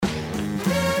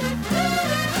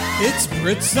It's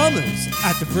Brit Summers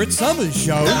at the Brit Summers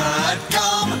Show.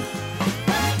 .com.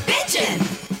 Bitchin'.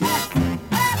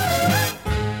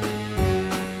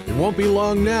 It won't be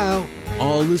long now.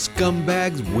 All the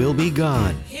scumbags will be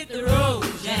gone. Hit the road,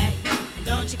 Jack.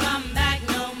 Don't you come back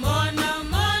no more, no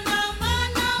more, no more,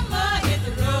 no more. Hit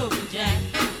the road, Jack.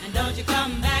 And don't you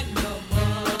come back no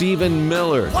more. Stephen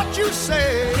Miller. What you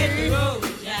say? Hit the road,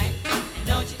 Jack. And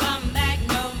don't you come back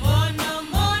no more, no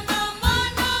more, no more,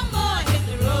 no more. Hit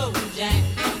the road, Jack.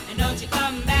 And don't you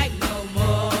come back no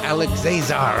more. Alex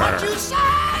Azar. What you say?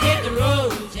 Hit the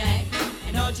road, Jack.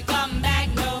 And don't you come back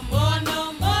no more,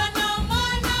 no more, no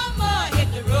more, no more. Hit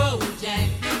the road, Jack.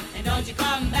 And don't you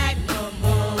come back no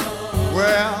more.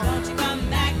 Well, Don't you come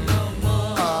back no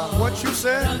more. what you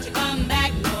said? Don't you come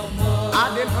back no more.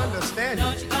 I didn't understand you.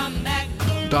 Don't you come back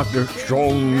no more. Dr.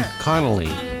 Sean Connolly.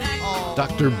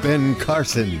 Dr. Ben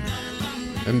Carson.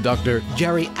 And Dr.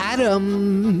 Jerry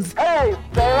Adams. Hey,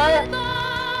 fella!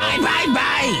 Bye, bye,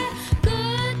 bye.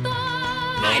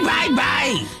 Bye, bye,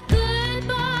 bye.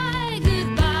 Goodbye,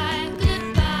 goodbye,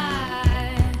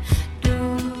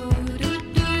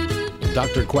 goodbye.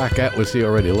 Dr. Quack Atlas, he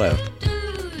already left.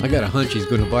 I got a hunch he's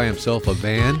going to buy himself a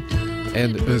van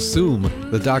and assume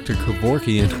the Dr.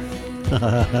 Kevorkian.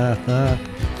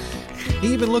 He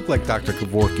even looked like Dr.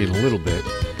 Kevorkian a little bit,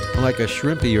 like a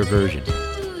shrimpier version.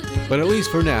 But at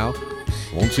least for now,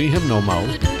 won't see him no more.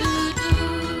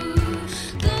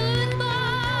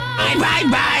 Bye, bye,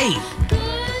 bye.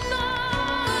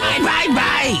 Bye, bye,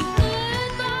 bye.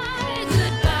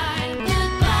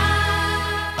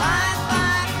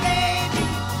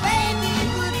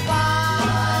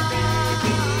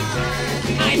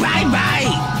 Bye, bye,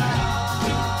 bye.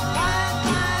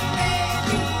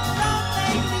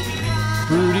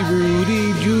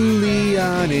 Rudy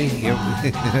Giuliani.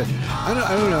 I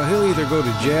don't know. He'll either go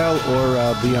to jail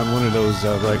or be on one of those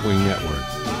right-wing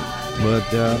networks. But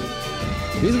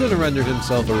he's going to render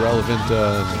himself irrelevant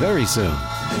very soon.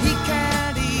 He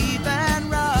can't even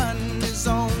run his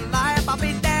own life. I'll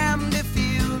be damned if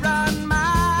you run mine.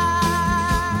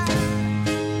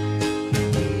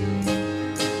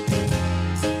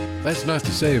 That's not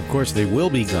to say, of course, they will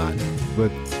be gone,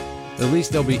 but at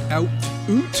least they'll be out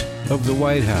of the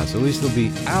White House. At least they'll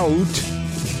be out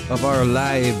of our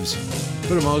lives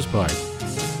for the most part.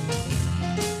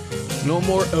 No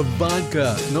more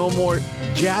Ivanka. No more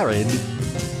Jared.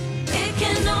 It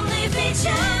can only be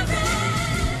Jared.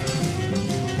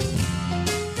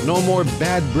 No more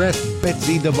bad breath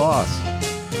Betsy DeVos.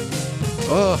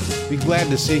 Oh, be glad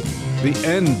to see the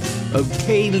end of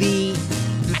Kaylee.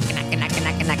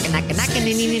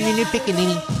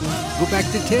 Go back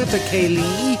to Tampa,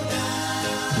 Kaylee.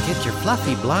 Get your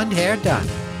fluffy blonde hair done.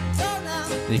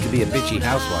 And you can be a bitchy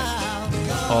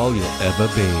housewife. All you'll ever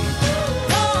be.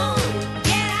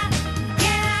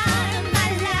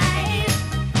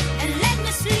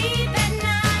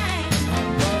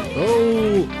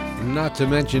 Oh, not to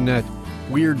mention that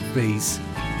weird face,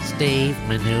 Steve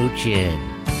Mnuchin.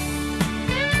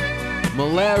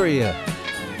 Malaria.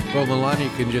 Well, Melania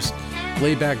can just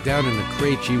lay back down in the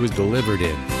crate she was delivered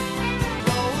in.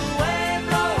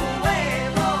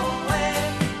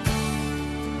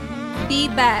 Be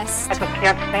best. I just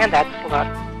can't stand that slut.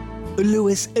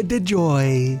 Louis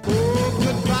DeJoy.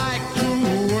 Goodbye to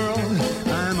the world.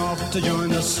 I'm off to join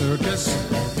the circus.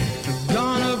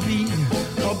 Gonna be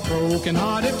a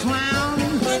broken-hearted clown.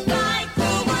 Goodbye,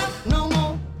 Grover. No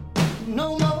more,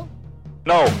 no more,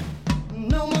 No.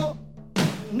 no more,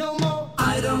 no more.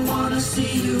 I don't wanna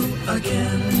see you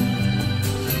again.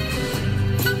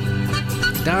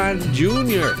 Don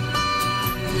Jr.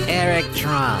 Eric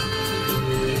Trump.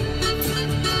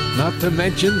 Not to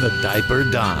mention the Diaper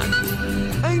Don.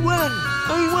 I won!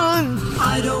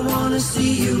 I don't wanna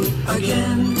see you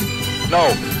again.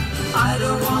 No. I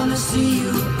don't wanna see you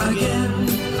again.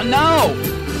 No.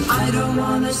 I don't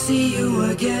wanna see you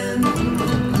again.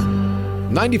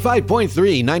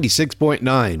 95.3, 96.9,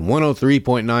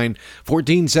 103.9,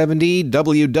 1470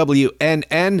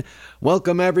 WWNN.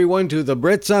 Welcome everyone to the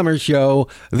Brit Summer Show,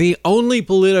 the only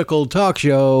political talk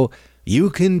show you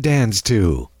can dance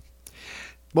to.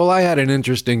 Well, I had an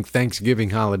interesting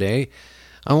Thanksgiving holiday.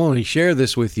 I want to share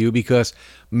this with you because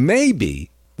maybe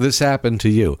this happened to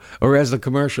you. Or as the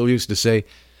commercial used to say,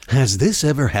 has this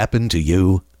ever happened to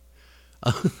you?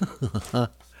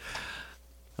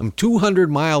 I'm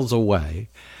 200 miles away,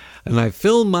 and I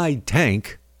fill my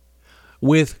tank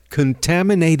with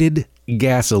contaminated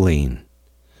gasoline.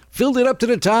 Filled it up to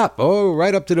the top,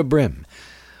 right up to the brim.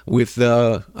 With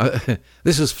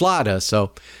this is Florida,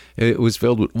 so it was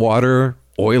filled with water,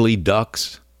 oily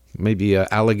ducks, maybe an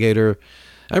alligator.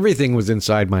 Everything was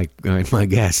inside my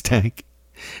gas tank.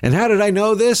 And how did I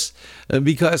know this?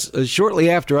 Because shortly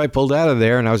after I pulled out of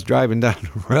there and I was driving down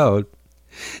the road,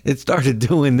 it started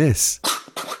doing this.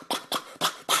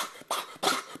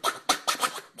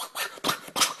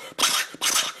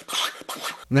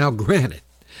 Now, granted,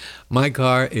 my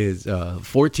car is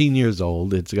 14 years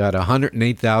old. It's got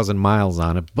 108,000 miles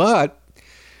on it, but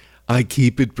I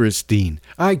keep it pristine.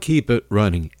 I keep it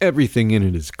running. Everything in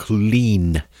it is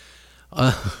clean.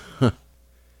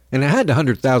 And I had the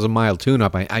 100,000 mile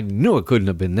tune-up. I knew it couldn't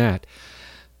have been that.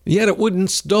 Yet it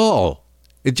wouldn't stall.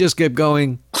 It just kept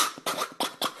going.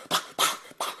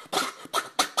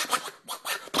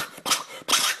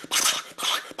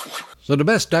 So the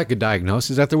best I could diagnose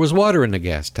is that there was water in the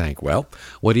gas tank. Well,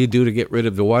 what do you do to get rid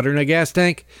of the water in a gas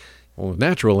tank? Well, the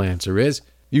natural answer is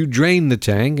you drain the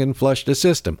tank and flush the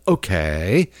system.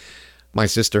 Okay. My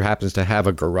sister happens to have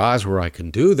a garage where I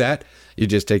can do that. You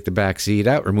just take the back seat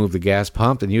out, remove the gas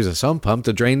pump, and use a sump pump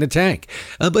to drain the tank.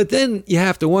 But then you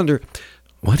have to wonder,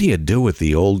 what do you do with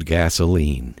the old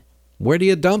gasoline? Where do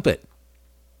you dump it?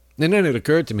 And then it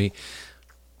occurred to me,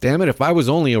 damn it, if I was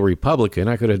only a Republican,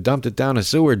 I could have dumped it down a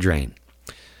sewer drain.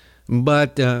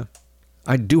 But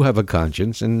I do have a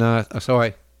conscience, and so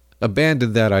I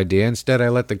abandoned that idea. Instead, I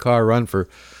let the car run for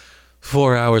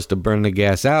 4 hours to burn the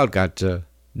gas out, got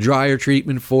dryer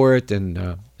treatment for it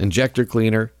and injector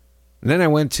cleaner. And then I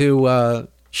went to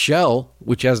Shell,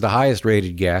 which has the highest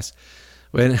rated gas.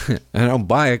 And I don't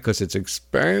buy it because it's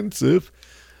expensive.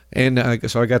 And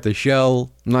so I got the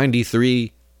Shell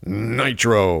 93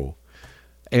 Nitro.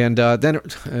 And then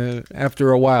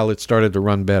after a while, it started to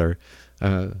run better.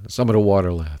 Some of the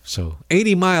water left. So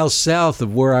 80 miles south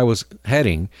of where I was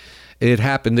heading, it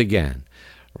happened again.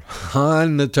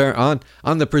 On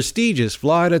the prestigious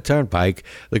Florida Turnpike,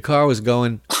 the car was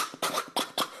going.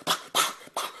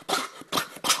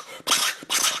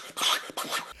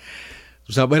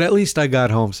 So, but at least I got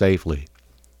home safely.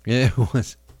 It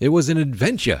was an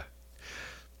adventure.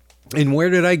 And where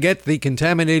did I get the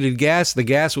contaminated gas? The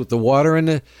gas with the water in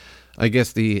the, I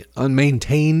guess, the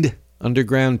unmaintained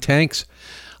underground tanks?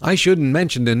 I shouldn't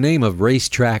mention the name of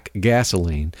Racetrack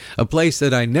Gasoline, a place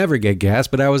that I never get gas,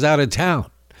 but I was out of town.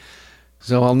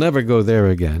 So I'll never go there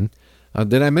again.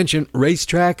 Did I mention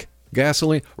Racetrack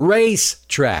Gasoline?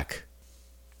 Racetrack.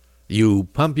 You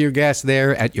pump your gas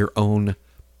there at your own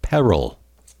peril.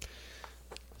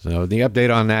 So the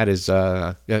update on that is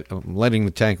I'm letting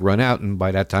the tank run out, and by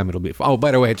that time it'll be... Oh,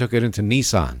 by the way, I took it into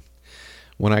Nissan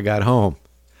when I got home.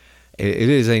 It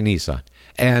is a Nissan.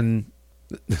 And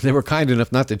they were kind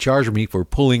enough not to charge me for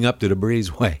pulling up to the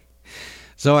breezeway.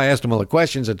 So I asked them all the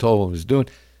questions. I told them what I was doing.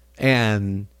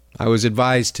 And I was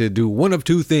advised to do one of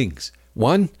two things.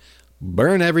 One,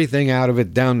 burn everything out of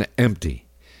it down to empty.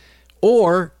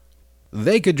 Or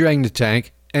they could drain the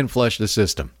tank and flush the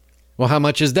system. Well, how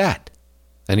much is that?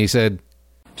 And he said,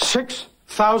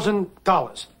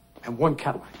 $6,000 and one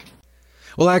Cadillac.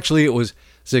 Well, actually, it was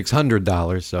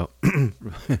 $600. So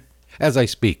as I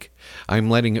speak, I'm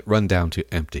letting it run down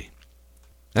to empty.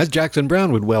 As Jackson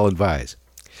Brown would well advise.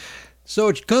 So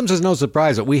it comes as no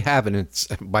surprise that we haven't. It's,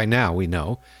 by now, we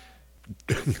know.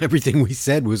 Everything we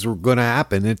said was going to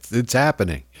happen. It's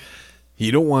happening.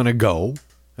 You don't want to go,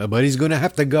 but he's going to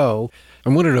have to go.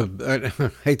 And one of the, I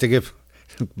hate to give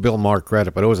Bill Maher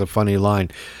credit, but it was a funny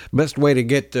line. Best way to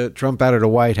get Trump out of the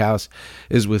White House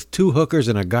is with two hookers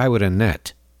and a guy with a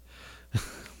net.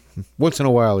 Once in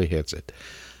a while he hits it.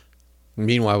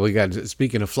 Meanwhile, we got,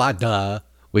 speaking of Florida,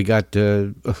 we got,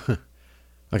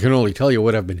 I can only tell you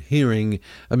what I've been hearing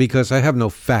because I have no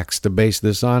facts to base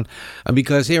this on.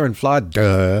 Because here in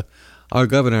Florida, our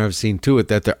governor has seen to it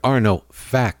that there are no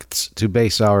facts to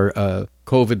base our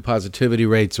COVID positivity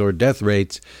rates or death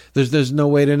rates. There's no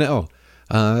way to know.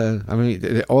 I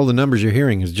mean, all the numbers you're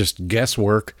hearing is just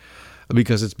guesswork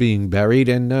because it's being buried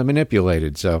and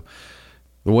manipulated. So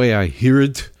the way I hear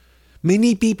it,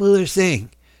 many people are saying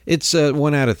it's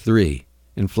 1 out of 3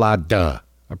 in Florida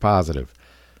are positive.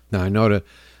 Now, I know the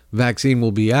vaccine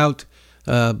will be out,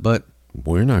 but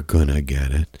we're not going to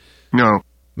get it. No.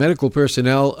 Medical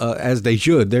personnel, as they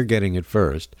should, they're getting it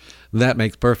first. That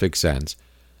makes perfect sense.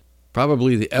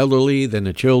 Probably the elderly, then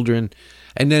the children.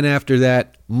 And then after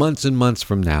that, months and months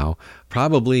from now,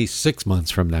 probably 6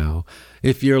 months from now,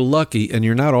 if you're lucky and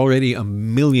you're not already a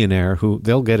millionaire, who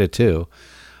they'll get it too,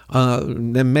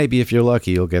 then maybe if you're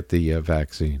lucky, you'll get the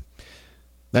vaccine.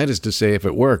 That is to say, if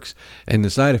it works and the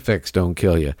side effects don't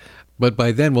kill you. But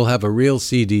by then, we'll have a real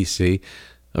CDC,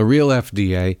 a real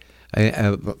FDA,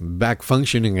 back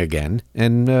functioning again.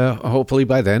 And hopefully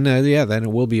by then, then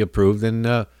it will be approved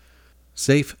and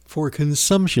safe for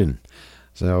consumption.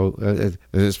 So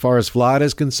as far as Florida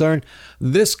is concerned,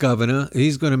 this governor,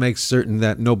 he's going to make certain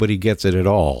that nobody gets it at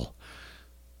all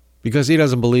because he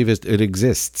doesn't believe it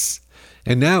exists.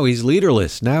 And now he's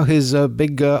leaderless. Now his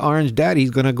big orange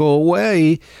daddy's going to go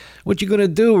away. What you going to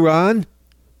do, Ron?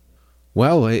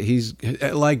 Well, he's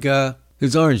like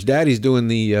his orange daddy's doing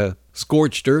the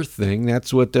scorched earth thing.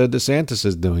 That's what DeSantis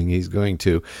is doing. He's going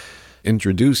to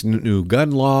introduce new gun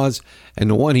laws,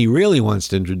 and the one he really wants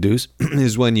to introduce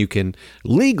is when you can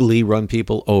legally run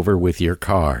people over with your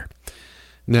car.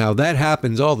 Now, that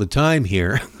happens all the time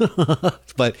here,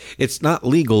 but it's not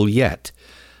legal yet.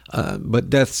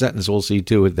 But death sentence will see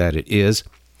to it that it is.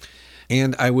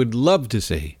 And I would love to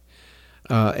see,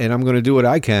 and I'm going to do what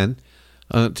I can,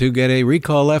 to get a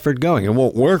recall effort going. It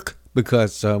won't work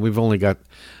because we've only got,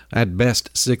 at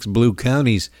best, 6 blue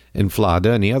counties in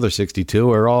Florida, and the other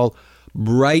 62 are all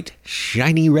bright,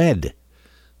 shiny red.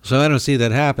 So I don't see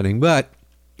that happening, but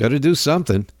got to do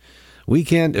something. We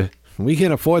can't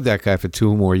afford that guy for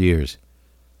 2 more years.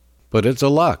 But it's a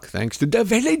luck, thanks to the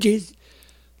villages.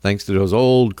 Thanks to those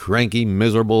old, cranky,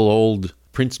 miserable, old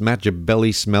Prince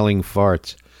Machiavelli smelling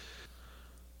farts.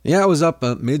 Yeah, I was up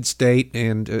mid-state,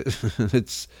 and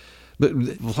but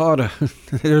Florida,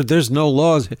 there's no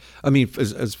laws. I mean,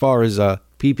 as far as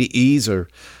PPEs or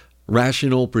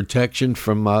rational protection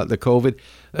from the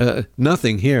COVID,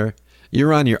 nothing here.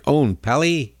 You're on your own,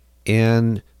 pally.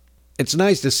 And it's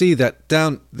nice to see that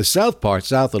down the south part,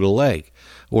 south of the lake,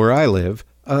 where I live,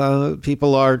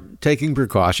 people are taking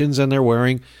precautions and they're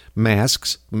wearing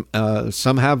masks.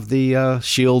 Some have the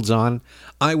shields on.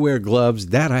 I wear gloves.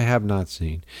 That I have not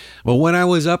seen. But when I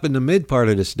was up in the mid part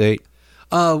of the state,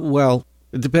 well,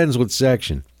 it depends what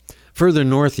section. Further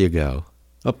north you go,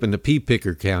 up in the pea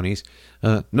picker counties,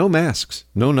 no masks,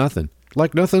 no nothing.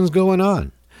 Like nothing's going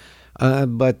on.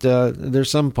 But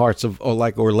there's some parts of,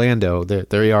 like Orlando,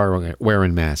 they are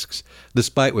wearing masks,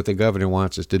 despite what the governor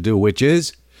wants us to do, which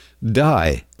is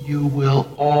die. You will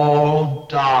all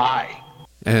die.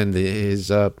 And his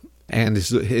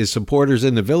supporters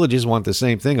in the villages want the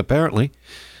same thing, apparently,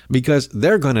 because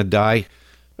they're going to die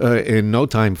in no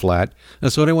time flat.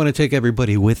 So they want to take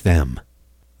everybody with them.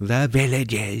 The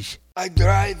villages. I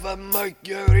drive a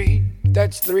Mercury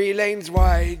that's 3 lanes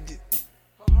wide.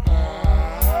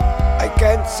 I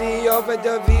can't see over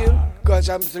the wheel 'cause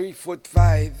I'm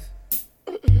 3'5".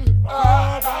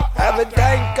 Have a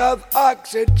tank of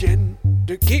oxygen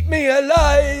to keep me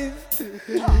alive.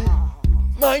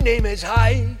 My name is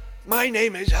High, my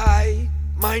name is High,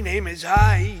 my name is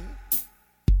High.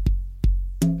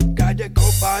 Got a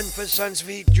coupon for some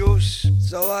sweet juice,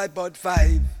 so I bought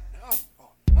 5.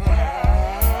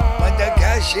 But the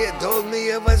cashier told me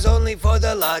it was only for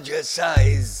the larger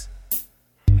size.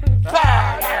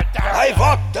 I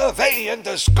walked away in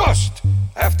disgust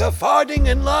after farting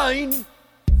in line.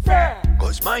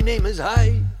 'Cause my name is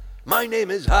High, my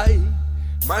name is High,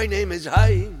 my name is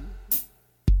High.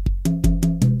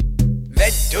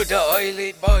 Went to the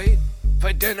oily boy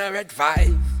for dinner at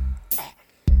 5.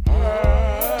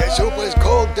 The soup was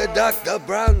cold, the Dr.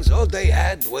 Brown's, all they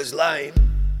had was lime.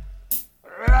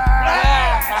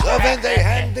 So when they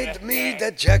handed me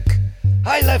the check,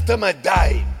 I left them a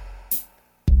dime.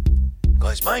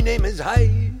 'Cause my name is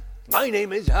High, my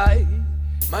name is High,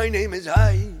 my name is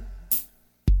High.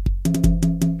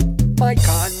 My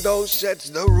condo sets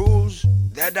the rules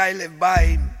that I live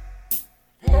by.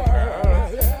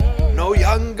 No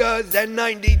younger than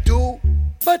 92,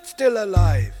 but still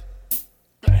alive.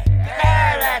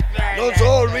 No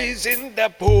stories in the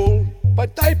pool,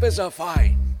 but diapers are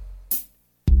fine.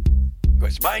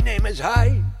 'Cause my name is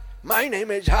High, my name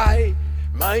is High,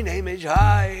 my name is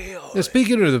High. Now,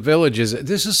 speaking of the villages,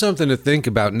 this is something to think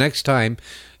about next time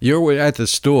you're at the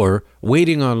store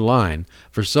waiting online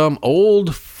for some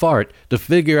old fart to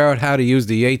figure out how to use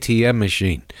the ATM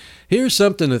machine. Here's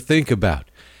something to think about.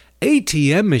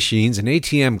 ATM machines and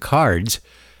ATM cards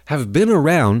have been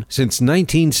around since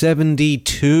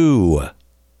 1972.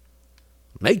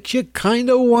 Makes you kind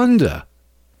of wonder.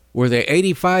 Were they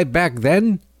 85 back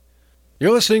then?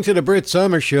 You're listening to the Brit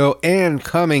Summer Show, and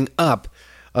coming up,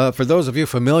 for those of you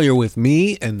familiar with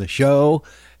me and the show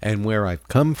and where I've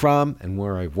come from and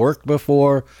where I've worked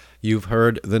before, you've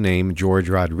heard the name Jorge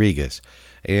Rodriguez.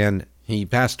 And he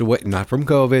passed away, not from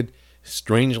COVID.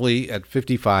 Strangely, at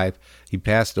 55, he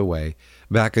passed away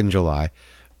back in July.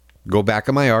 Go back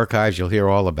in my archives, you'll hear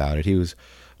all about it. He was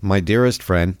my dearest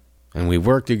friend, and we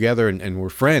worked together and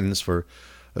were friends for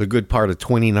a good part of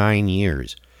 29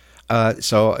 years.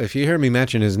 So if you hear me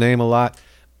mention his name a lot,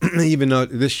 even though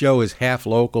this show is half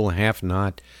local, half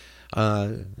not,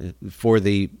 for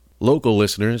the local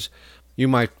listeners, You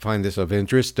might find this of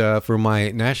interest for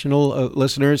my national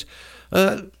listeners.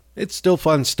 It's still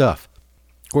fun stuff.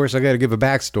 Of course, I got to give a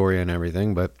backstory and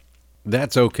everything, but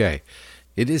that's okay.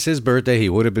 It is his birthday. He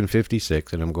would have been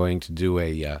 56, and I'm going to do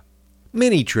a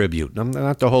mini tribute.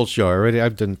 Not the whole show.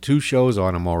 I've done 2 shows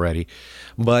on him already,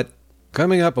 but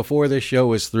coming up before this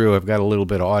show is through, I've got a little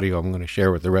bit of audio I'm going to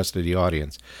share with the rest of the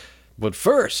audience. But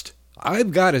first,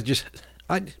 I've got to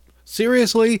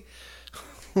seriously?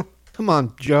 Come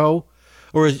on, Joe.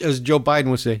 Or as Joe Biden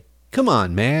would say, come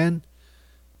on, man.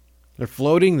 They're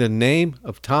floating the name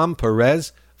of Tom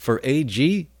Perez for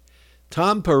AG?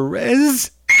 Tom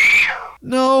Perez?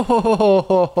 No,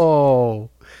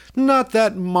 not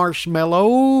that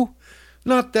marshmallow.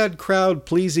 Not that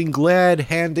crowd-pleasing,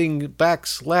 glad-handing,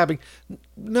 backslapping.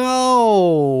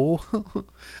 No.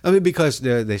 I mean, because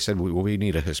they said we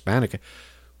need a Hispanic.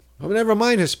 Well, never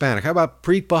mind Hispanic. How about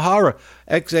Preet Bharara,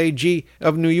 ex-AG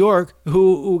of New York,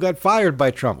 who got fired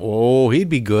by Trump? Oh, he'd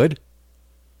be good.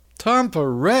 Tom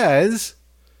Perez?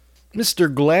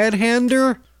 Mr.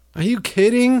 Gladhander? Are you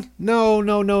kidding?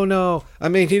 No. I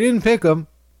mean, he didn't pick him.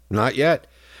 Not yet.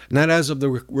 Not as of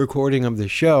the recording of the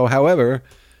show. However,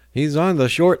 he's on the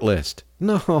short list.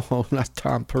 No, not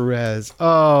Tom Perez.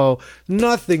 Oh,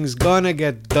 nothing's gonna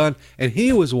get done. And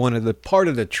he was part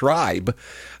of the tribe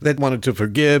that wanted to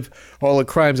forgive all the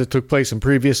crimes that took place in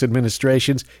previous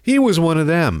administrations. He was one of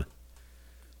them.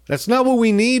 That's not what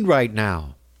we need right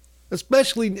now.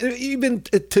 Especially, even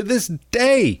to this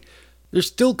day, they're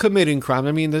still committing crime.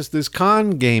 I mean, this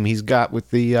con game he's got with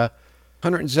the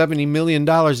 $170 million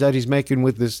that he's making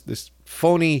with this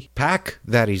phony PAC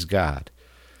that he's got.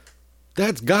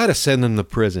 That's got to send him to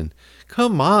prison.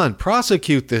 Come on,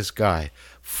 prosecute this guy.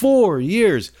 4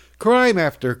 years, crime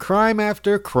after crime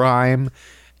after crime,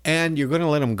 and you're going to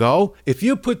let him go? If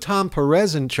you put Tom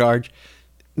Perez in charge,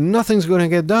 nothing's going to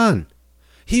get done.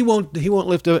 He won't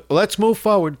lift a... Let's move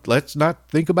forward. Let's not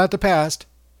think about the past.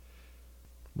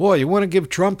 Boy, you want to give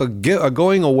Trump a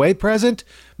going away present?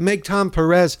 Make Tom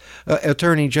Perez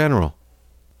Attorney General.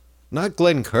 Not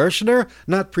Glenn Kirshner,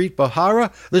 not Preet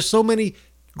Bharara. There's so many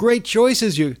great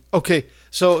choices. Okay,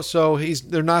 so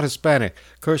they're not Hispanic.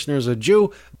 Kirshner's a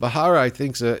Jew. Bharara, I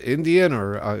think's a Indian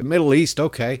or Middle East.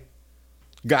 Okay,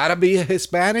 gotta be a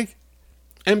Hispanic.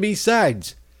 And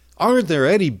besides, aren't there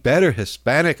any better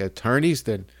Hispanic attorneys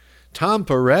than Tom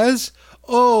Perez?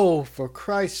 Oh, for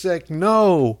Christ's sake,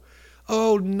 no.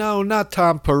 Oh, no, not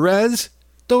Tom Perez.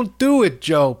 Don't do it,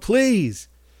 Joe, please.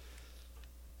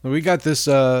 We got this,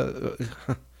 not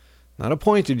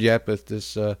appointed yet, but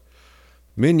this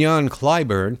Mignon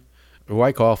Clyburn, who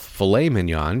I call filet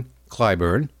mignon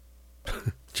Clyburn,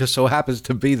 just so happens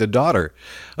to be the daughter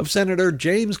of Senator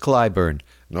James Clyburn.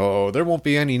 No, there won't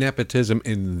be any nepotism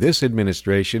in this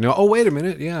administration. Oh, wait a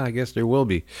minute. Yeah, I guess there will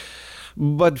be.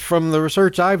 But from the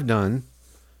research I've done,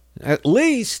 at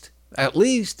least,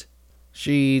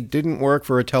 she didn't work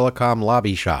for a telecom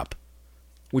lobby shop,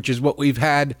 which is what we've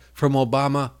had from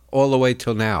Obama all the way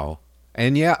till now.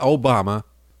 And yeah, Obama,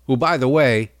 who, by the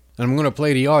way, and I'm going to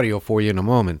play the audio for you in a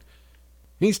moment,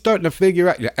 he's starting to figure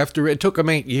out, after it took him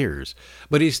 8 years,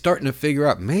 but he's starting to figure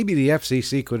out maybe the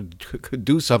FCC could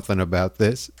do something about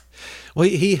this. Well,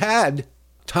 he had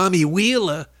Tommy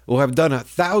Wheeler, who have done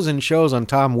 1,000 shows on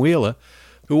Tom Wheeler,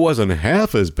 who wasn't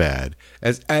half as bad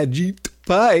as Ajit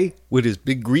Pai with his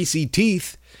big greasy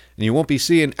teeth, and you won't be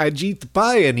seeing Ajit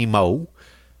Pai anymore.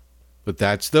 But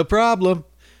that's the problem.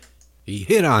 He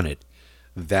hit on it.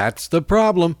 That's the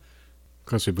problem.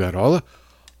 Because we've got all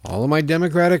of my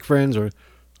Democratic friends are,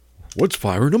 what's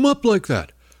firing them up like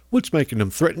that? What's making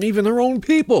them threaten even their own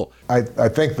people? I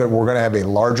think that we're going to have a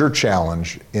larger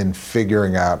challenge in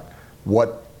figuring out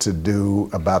what to do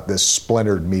about this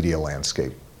splintered media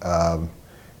landscape.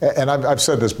 And I've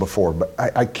said this before, but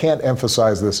I can't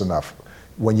emphasize this enough.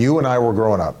 When you and I were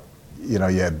growing up, you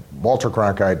had Walter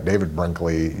Cronkite, David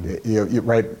Brinkley,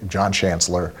 right, John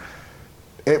Chancellor.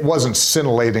 It wasn't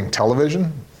scintillating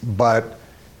television, but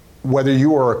whether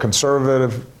you were a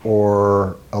conservative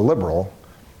or a liberal,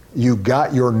 you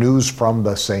got your news from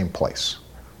the same place.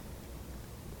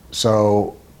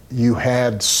 So you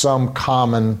had some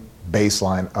common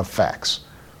baseline of facts,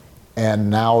 and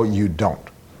now you don't.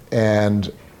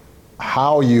 And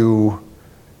how you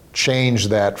change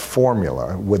that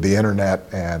formula with the internet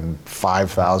and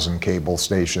 5,000 cable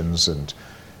stations and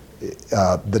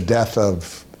the death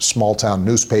of small town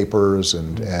newspapers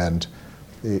and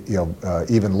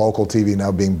even local TV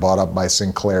now being bought up by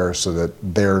Sinclair so that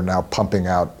they're now pumping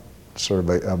out sort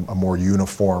of a more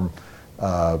uniform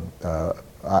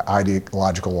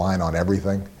ideological line on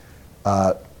everything.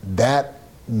 That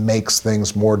makes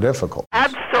things more difficult.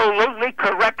 Absolutely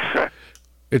correct, sir.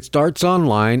 It starts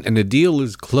online, and the deal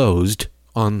is closed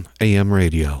on AM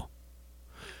radio.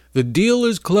 The deal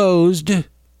is closed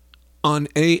on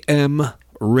AM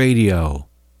radio.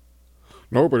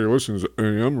 Nobody listens to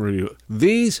AM radio.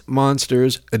 These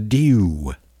monsters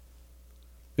do.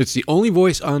 It's the only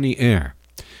voice on the air.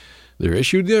 They're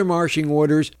issued their marching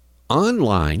orders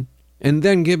online and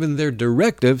then given their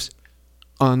directives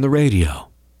on the radio.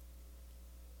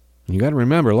 You got to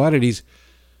remember, a lot of these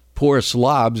poor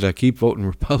slobs that keep voting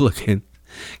Republican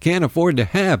can't afford to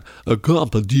have a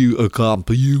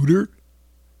computer.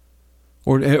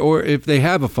 Or if they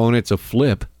have a phone, it's a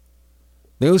flip.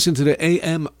 They listen to the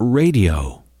AM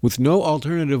radio with no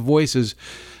alternative voices,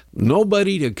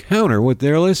 nobody to counter what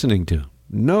they're listening to.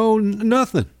 No,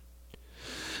 nothing.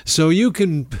 So you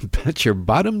can bet your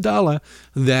bottom dollar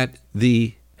that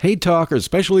the hate talkers,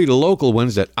 especially the local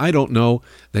ones that I don't know,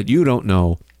 that you don't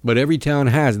know, but every town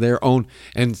has their own,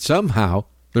 and somehow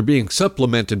they're being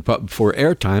supplemented for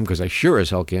airtime because I sure as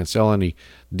hell can't sell any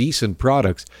decent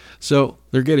products. So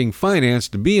they're getting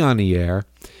financed to be on the air.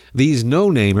 These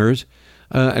no-namers,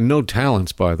 and no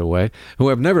talents, by the way, who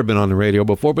have never been on the radio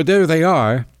before, but there they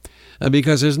are,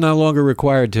 because it's no longer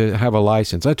required to have a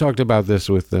license. I talked about this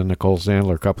with Nicole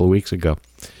Sandler a couple of weeks ago.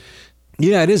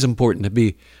 Yeah, it is important to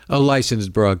be a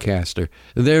licensed broadcaster.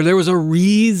 There was a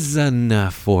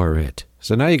reason for it.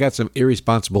 So now you got some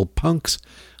irresponsible punks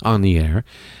on the air.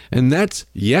 And that's,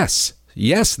 yes,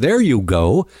 there you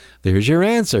go. There's your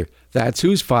answer. That's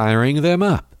who's firing them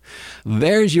up.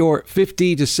 There's your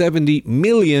 50 to 70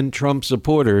 million Trump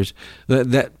supporters,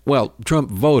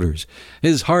 Trump voters.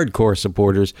 His hardcore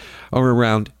supporters are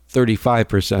around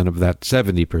 35% of that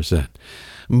 70%.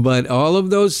 But all of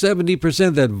those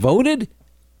 70% that voted,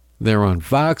 they're on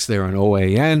Fox, they're on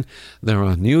OAN, they're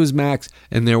on Newsmax,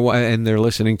 and they're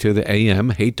listening to the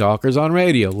AM hate talkers on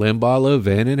radio, Limbaugh,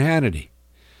 Levin, and Hannity.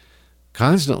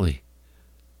 Constantly.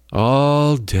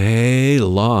 All day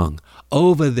long.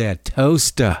 Over their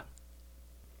toaster.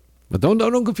 But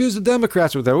don't confuse the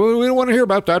Democrats with that. We don't want to hear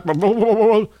about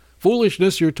that.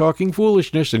 Foolishness, you're talking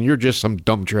foolishness, and you're just some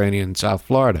dumb tranny in South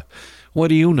Florida. What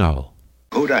do you know?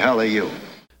 Who the hell are you?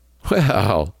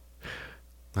 Well,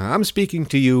 I'm speaking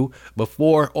to you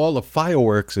before all the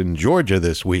fireworks in Georgia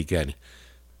this weekend.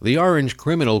 The orange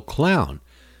criminal clown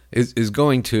is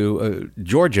going to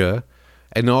Georgia,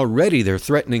 and already they're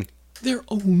threatening their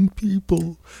own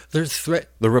people. The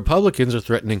Republicans are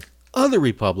threatening other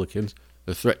Republicans.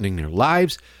 They're threatening their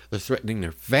lives. They're threatening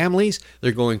their families.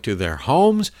 They're going to their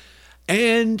homes.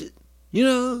 And,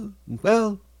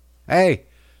 hey,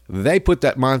 they put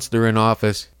that monster in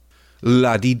office.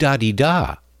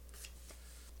 La-di-da-di-da.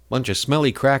 Bunch of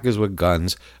smelly crackers with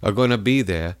guns are going to be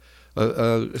there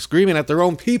screaming at their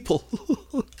own people.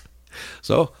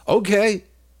 So, okay.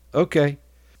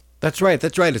 That's right.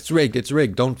 It's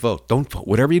rigged. Don't vote.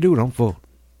 Whatever you do, don't vote.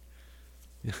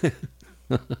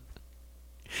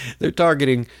 They're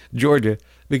targeting Georgia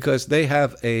because they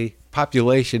have a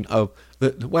population of,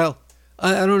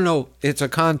 I don't know. It's a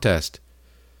contest.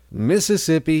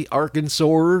 Mississippi,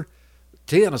 Arkansas,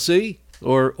 Tennessee,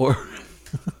 or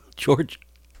Georgia.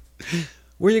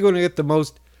 Where are you going to get the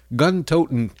most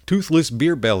gun-toting, toothless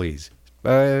beer bellies?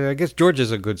 I guess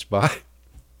Georgia's a good spot.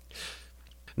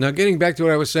 Now, getting back to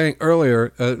what I was saying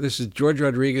earlier, this is Jorge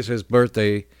Rodriguez's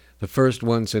birthday, the first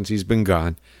one since he's been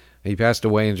gone. He passed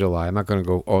away in July. I'm not going to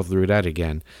go all through that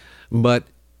again. But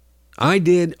I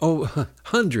did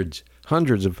hundreds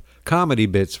of comedy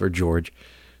bits for George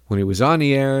when he was on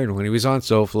the air and when he was on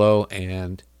SoFlo,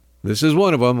 and this is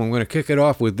one of them. I'm going to kick it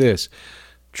off with this.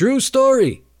 True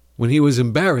story. When he was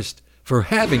embarrassed for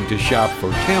having to shop for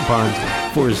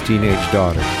tampons for his teenage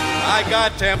daughter. I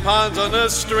got tampons on a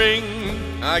string.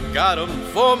 I got 'em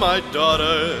for my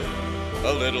daughter.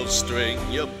 A little string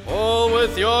you pull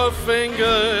with your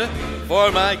finger. For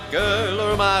my girl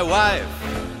or my wife,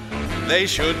 they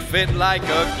should fit like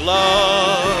a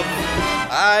glove.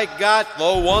 I got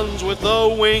the ones with the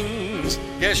wings.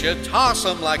 Guess you toss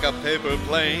 'em like a paper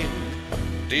plane.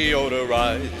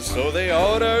 Deodorized so the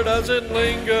odor doesn't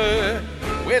linger.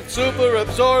 With super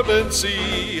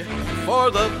absorbency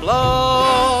for the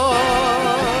blood.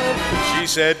 She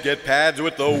said get pads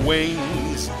with the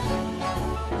wings.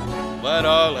 But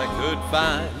all I could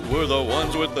find were the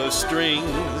ones with the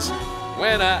strings.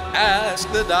 When I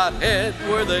asked the dot head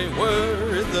where they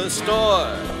were in the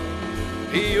store,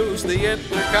 he used the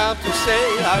intercom to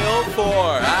say I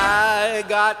 04. I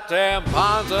got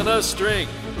tampons on a string.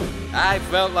 I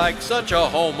felt like such a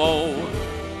homo.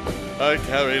 I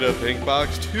carried a pink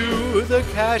box to the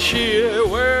cashier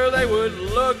where they would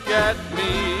look at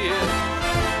me.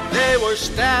 They were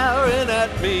staring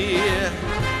at me.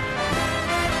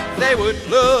 they would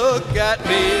look at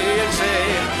me and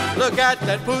say, look at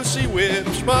that pussy whip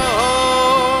smoke.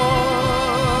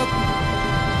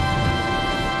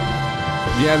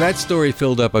 Yeah, that story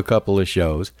filled up a couple of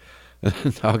shows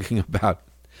talking about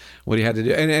what he had to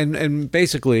do. And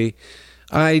basically,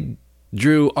 I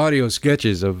drew audio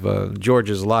sketches of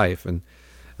George's life. And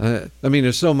I mean,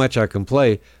 there's so much I can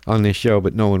play on this show,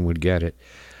 but no one would get it.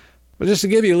 But just to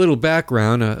give you a little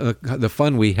background, the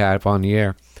fun we had on the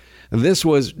air, this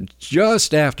was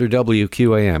just after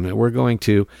WQAM. And we're going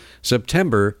to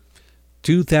September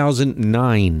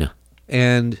 2009.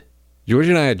 And George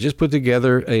and I had just put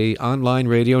together a online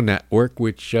radio network,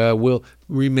 which will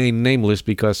remain nameless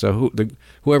because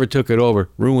whoever took it over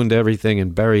ruined everything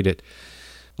and buried it,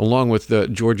 along with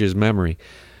George's memory.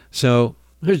 So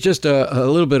here's just a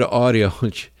little bit of audio,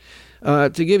 which to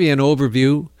give you an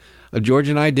overview, George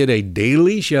and I did a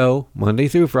daily show, Monday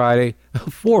through Friday, a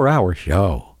 4-hour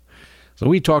show. So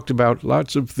we talked about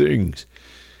lots of things.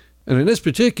 And in this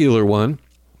particular one,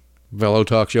 fellow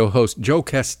talk show host Joe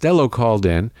Costello called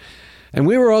in, and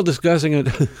we were all discussing it.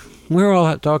 We were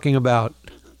all talking about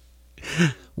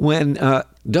when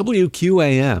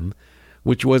WQAM,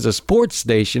 which was a sports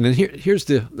station, and here's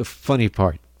the funny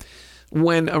part.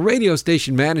 When a radio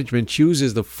station management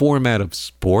chooses the format of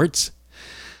sports,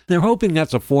 they're hoping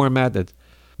that's a format that's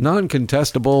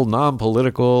non-contestable,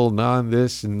 non-political,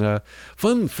 non-this, and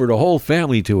fun for the whole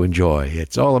family to enjoy.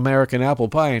 It's all American apple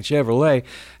pie and Chevrolet.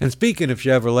 And speaking of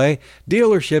Chevrolet,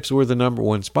 dealerships were the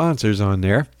 #1 sponsors on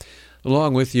there,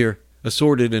 along with your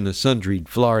assorted and sundry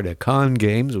Florida con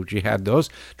games, which you had those.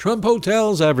 Trump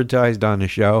hotels advertised on the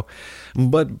show.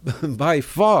 But by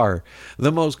far,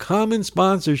 the most common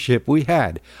sponsorship we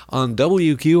had on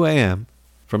WQAM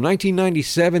from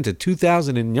 1997 to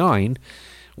 2009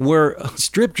 were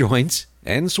strip joints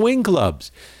and swing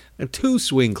clubs. 2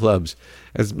 swing clubs,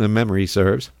 as my memory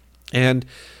serves. And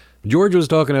George was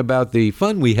talking about the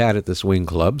fun we had at the swing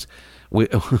clubs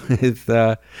with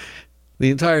the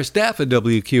entire staff of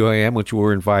WQAM, which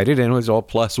were invited, and it was all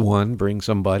 +1, bring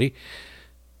somebody.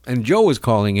 And Joe was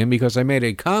calling him because I made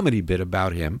a comedy bit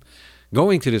about him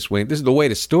going to the swing. This is the way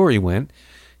the story went.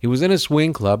 He was in a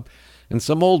swing club, and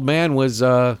some old man was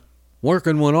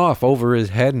working one off over his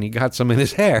head, and he got some in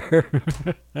his hair.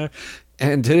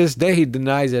 And to this day, he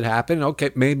denies it happened.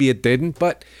 Okay, maybe it didn't,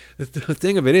 but the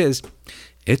thing of it is,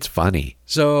 it's funny.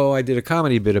 So I did a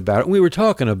comedy bit about it. We were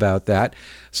talking about that.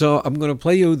 So I'm going to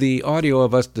play you the audio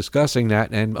of us discussing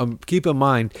that. And keep in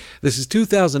mind, this is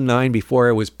 2009, before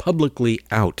I was publicly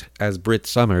out as Britt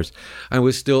Summers. I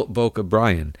was still Boca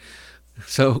Brian.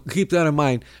 So keep that in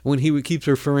mind when he keeps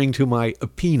referring to my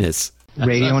penis.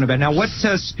 Radio and about. Now, what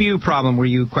spew problem were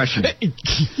you questioning?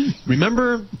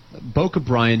 Remember Boca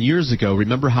Brian years ago?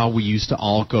 Remember how we used to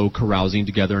all go carousing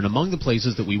together? And among the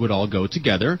places that we would all go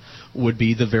together would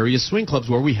be the various swing clubs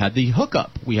where we had the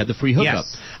hookup. We had the free hookup.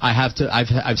 Yes.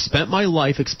 I've spent my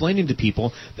life explaining to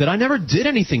people that I never did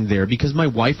anything there because my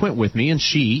wife went with me, and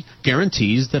she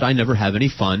guarantees that I never have any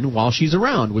fun while she's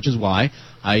around, which is why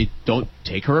I don't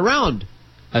take her around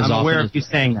as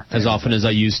often as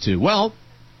I used to. Well,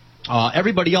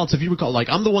 everybody else, if you recall, like,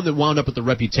 I'm the one that wound up with the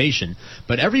reputation,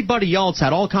 but everybody else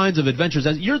had all kinds of adventures.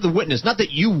 As you're the witness, not that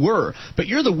you were, but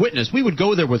you're the witness. We would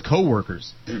go there with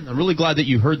coworkers. I'm really glad that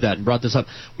you heard that and brought this up.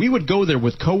 We would go there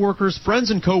with coworkers,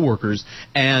 friends and coworkers,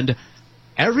 and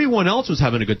everyone else was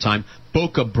having a good time.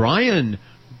 Boca Brian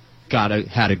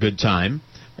had a good time.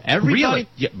 Everybody, really?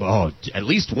 Yeah, at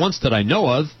least once that I know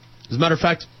of. As a matter of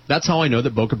fact, that's how I know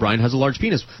that Boca Brian has a large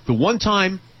penis. The one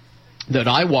time that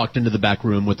I walked into the back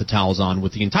room with the towels on,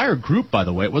 with the entire group, by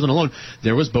the way, it wasn't alone,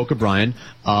 there was Boca Brian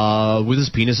with his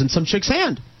penis in some chick's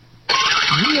hand.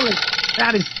 Really?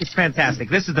 It's fantastic.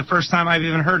 This is the first time I've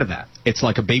even heard of that. It's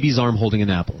like a baby's arm holding an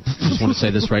apple. I just want to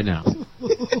say this right now.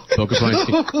 Boca Brian's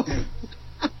penis.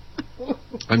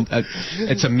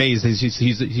 It's amazing.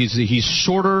 He's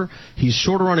shorter. He's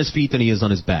shorter on his feet than he is on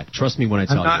his back. Trust me when I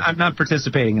tell you. I'm not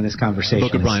participating in this conversation.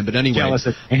 Boca Brian, but anyway.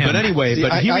 See,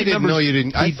 I didn't know you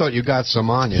didn't. I thought you got some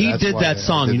on you. He did that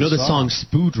song. You know the song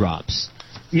 "Spoo Drops."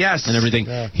 Yes. And everything.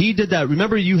 Yeah. He did that.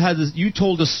 Remember, you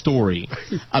told a story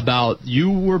about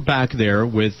you were back there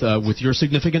with your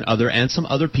significant other and some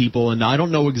other people, and I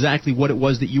don't know exactly what it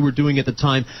was that you were doing at the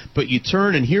time, but you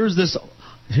turn and here's this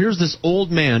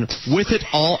old man with it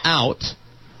all out,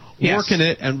 yes, working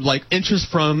it and like inches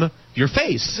from your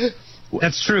face.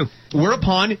 That's true.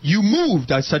 Whereupon you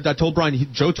moved. I told Brian,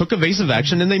 Joe took evasive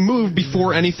action and they moved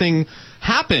before anything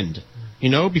happened. You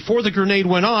know, before the grenade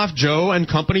went off, Joe and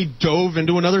company dove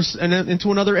into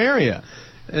another area.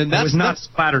 And I was not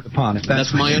splattered upon.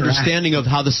 That's my understanding of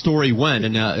how the story went,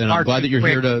 and I'm glad that you're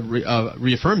here to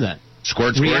reaffirm that.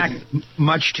 react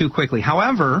much too quickly.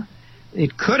 However,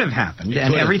 it could have happened,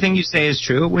 and everything you say is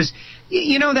true. It was,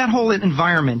 that whole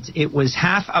environment, it was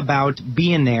half about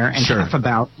being there and half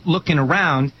about looking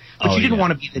around, but you didn't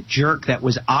want to be the jerk that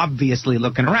was obviously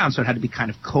looking around, so it had to be kind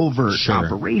of covert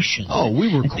operation. Oh,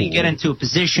 we were cool. You get into a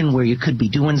position where you could be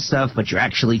doing stuff, but you're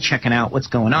actually checking out what's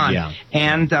going on. Yeah.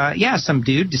 And, some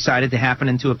dude decided to happen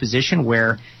into a position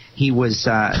where he was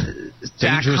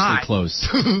dangerously close.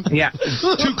 Yeah.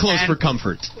 Too close for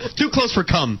comfort. Too close for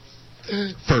comfort.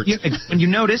 And you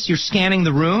notice you're scanning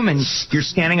the room, and you're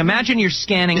scanning. Imagine you're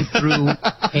scanning through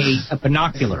a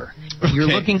binocular. You're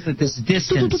looking at this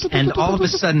distance, and all of a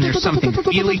sudden there's something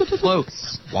really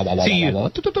close to you.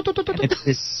 And it's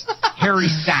this hairy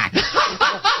sack.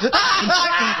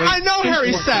 I know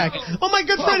Harry Sack. Oh, my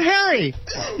good friend Harry.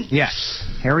 Yes,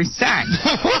 Harry Sack.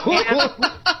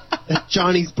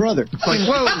 Johnny's brother. It's like,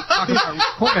 whoa, talking about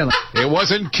recoiling. It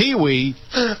wasn't Kiwi.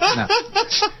 No.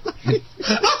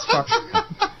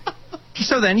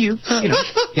 So then you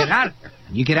get out of there.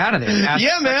 You get out of there.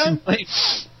 Yeah, man.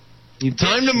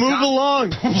 Time to move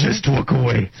along. Just walk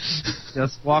away.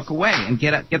 Just walk away and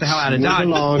get the hell out of Dodge.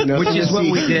 Which is what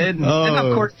we did. And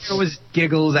of course there was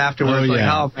giggles afterwards. Oh my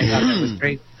God, that was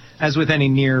great. As with any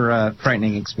near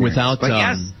frightening experience.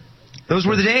 Yes, those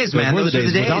were the days, man. Those were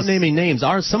the days. Without naming names,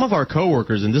 some of our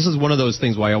coworkers, and this is one of those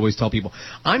things why I always tell people,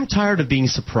 I'm tired of being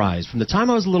surprised. From the time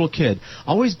I was a little kid,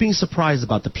 always being surprised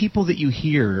about the people that you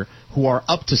hear who are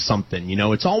up to something.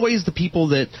 It's always the people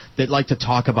that like to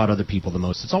talk about other people the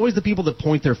most. It's always the people that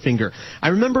point their finger. I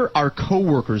remember our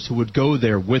coworkers who would go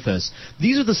there with us.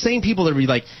 These are the same people that would be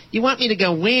like, you want me to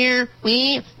go where?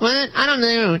 What? I don't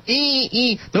know.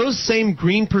 Those same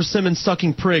green persimmon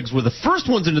sucking prigs were the first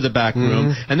ones into the back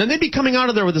room, and then they'd be coming out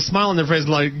of there with a smile on their face,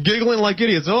 like giggling like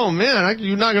idiots. Oh man,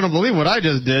 you're not going to believe what I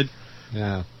just did.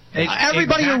 Yeah.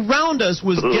 Everybody around us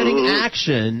was getting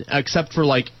action, except for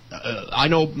I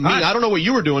know me. I don't know what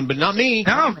you were doing, but not me.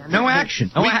 No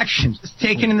action. No action. Just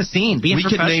taking in the scene. We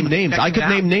could name names. I could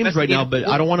name names right now, but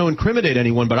I don't want to incriminate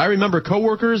anyone. But I remember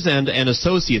coworkers and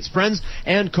associates, friends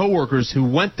and coworkers who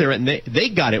went there, and they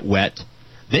got it wet.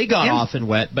 They got off and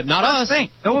wet, but not us.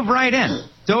 Dove right in.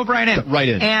 Right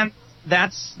in. And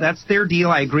that's their deal.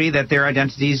 I agree that their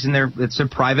identities and it's a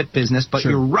private business, but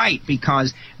you're right,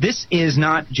 because this is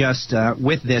not just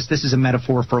with this is a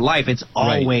metaphor for life. It's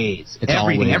always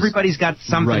everything. Always. Everybody's got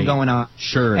something going on.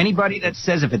 Sure. Anybody that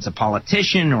says if it's a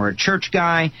politician or a church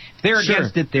guy, if they're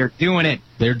against it, they're doing it.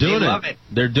 They're doing they love it.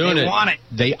 They're doing they it. Want it.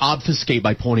 They obfuscate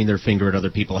by pointing their finger at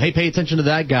other people. Hey, pay attention to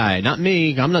that guy, not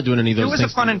me. I'm not doing any of those things. It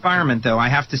was a fun environment, though. I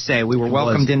have to say, we were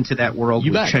welcomed into that world.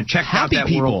 You bet. Checked out that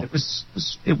world.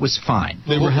 It was fine.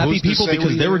 They were happy people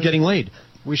because they were getting laid.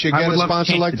 We should get a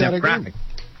sponsor like that again.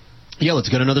 Yeah, let's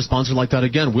get another sponsor like that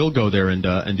again. We'll go there and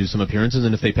do some appearances,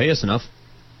 and if they pay us enough.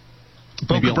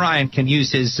 Boca Brian can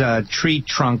use his tree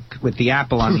trunk with the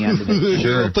apple on the end of it.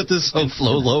 Sure. We'll put this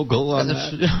Flow logo on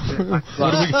that.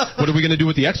 What are we going to do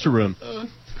with the extra room?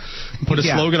 Put a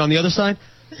slogan on the other side?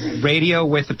 Radio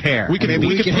with a pear. We could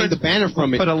print the banner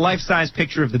from it. Put a life-size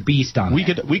picture of the beast on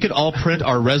it. We could all print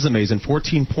our resumes in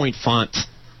 14-point font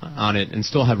on it and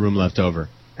still have room left over.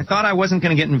 I thought I wasn't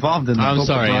going to get involved in the I'm Boca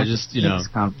sorry, Brian I just,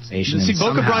 conversation. See,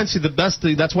 Boca Brian, the best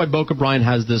thing, that's why Boca Brian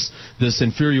has this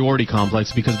inferiority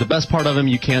complex, because the best part of him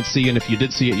you can't see, and if you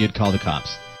did see it, you'd call the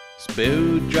cops.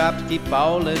 Spoon drops keep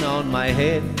falling on my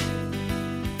head,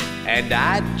 and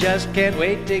I just can't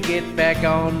wait to get back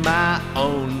on my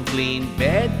own clean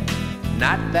bed.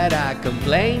 Not that I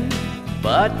complain,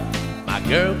 but my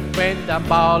girlfriend I'm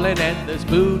ballin', and the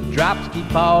spoon drops keep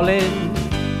falling.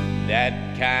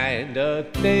 That kind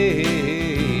of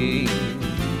thing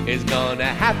is gonna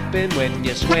happen when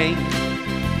you swing.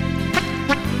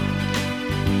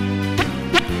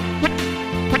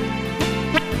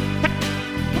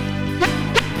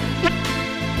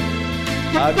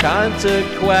 A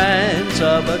consequence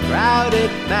of a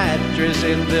crowded mattress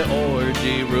in the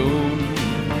orgy room.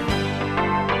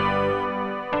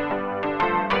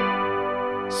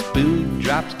 Spoon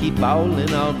drops keep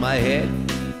falling on my head.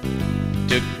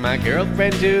 Took my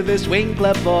girlfriend to the swing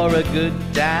club for a good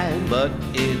time, but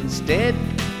instead,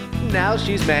 now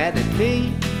she's mad at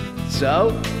me.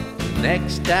 So,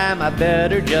 next time I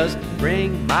better just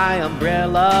bring my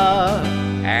umbrella,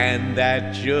 and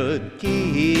that should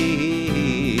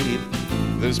keep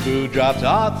the spoon drops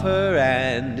off her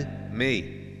and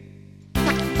me.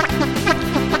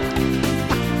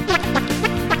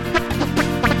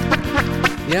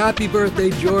 Yeah, happy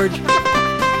birthday, George.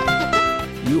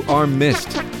 You are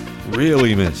missed.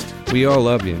 Really missed. We all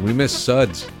love you. We miss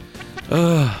Suds.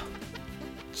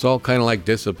 It's all kind of like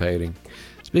dissipating.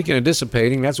 Speaking of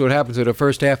dissipating, that's what happened to the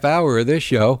first half hour of this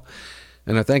show.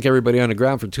 And I thank everybody on the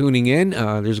ground for tuning in.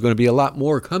 There's going to be a lot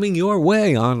more coming your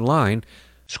way online.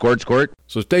 Squirt, squirt.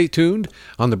 So stay tuned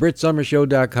on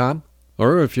thebritsummershow.com.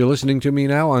 Or if you're listening to me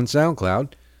now on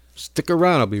SoundCloud, stick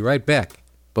around. I'll be right back.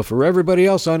 But for everybody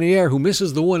else on the air who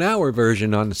misses the 1 hour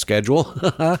version on the schedule,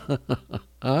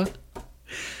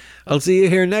 I'll see you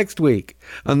here next week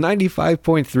on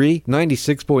 95.3,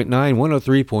 96.9,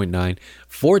 103.9,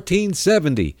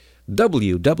 1470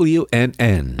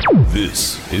 WWNN.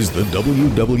 This is the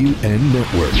WWN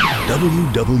Network.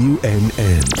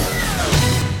 WWNN.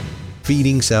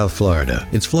 Feeding South Florida.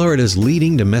 It's Florida's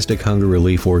leading domestic hunger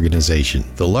relief organization,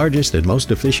 the largest and most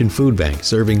efficient food bank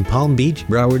serving Palm Beach,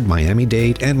 Broward,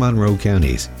 Miami-Dade, and Monroe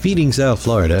counties. Feeding South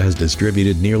Florida has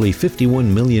distributed nearly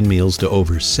 51 million meals to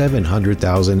over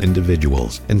 700,000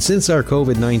 individuals. And since our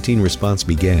COVID-19 response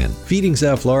began, Feeding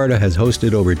South Florida has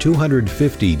hosted over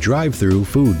 250 drive-through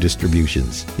food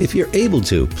distributions. If you're able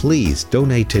to, please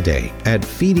donate today at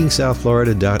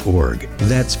feedingsouthflorida.org.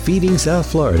 That's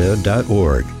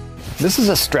feedingsouthflorida.org. This is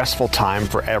a stressful time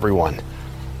for everyone,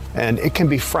 and it can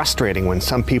be frustrating when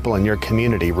some people in your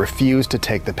community refuse to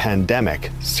take the pandemic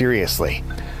seriously.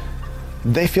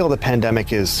 They feel the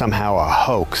pandemic is somehow a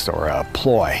hoax or a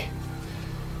ploy.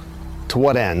 To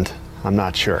what end, I'm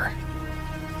not sure.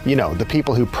 You know, the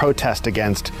people who protest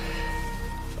against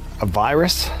a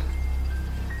virus.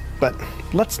 But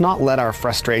let's not let our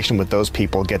frustration with those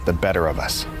people get the better of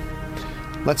us.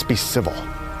 Let's be civil.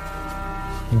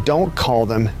 Don't call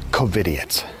them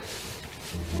COVIDiots.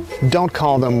 Don't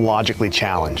call them logically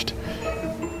challenged.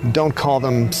 Don't call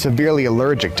them severely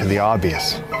allergic to the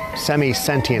obvious,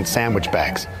 semi-sentient sandwich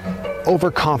bags,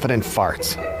 overconfident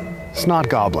farts, snot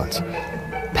goblins,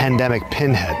 pandemic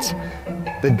pinheads,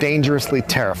 the dangerously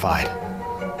terrified,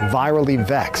 virally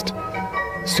vexed,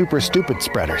 super stupid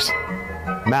spreaders,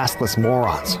 maskless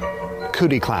morons,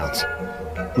 cootie clowns,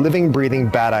 living, breathing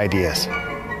bad ideas,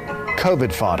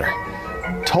 COVID fodder,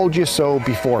 told you so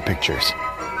before pictures,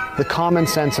 the common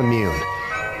sense immune,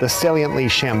 the saliently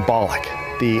shambolic,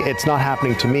 the it's not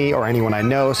happening to me or anyone I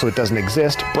know so it doesn't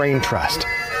exist brain trust,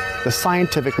 the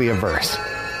scientifically averse,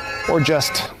 or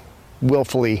just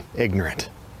willfully ignorant.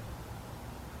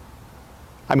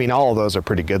 I mean, all of those are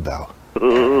pretty good though.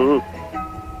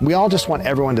 We all just want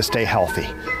everyone to stay healthy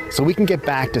so we can get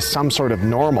back to some sort of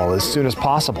normal as soon as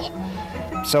possible.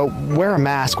 So wear a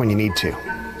mask when you need to.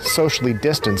 Socially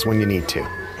distance when you need to.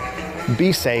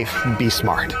 Be safe, be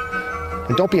smart.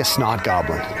 And don't be a snot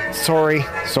goblin. Sorry.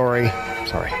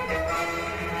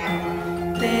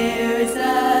 There's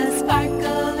a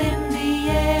sparkle in the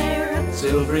air,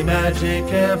 Silvery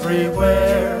magic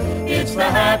everywhere. it's the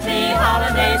happy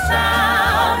holiday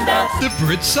sound of The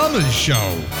Brit Summers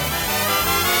Show.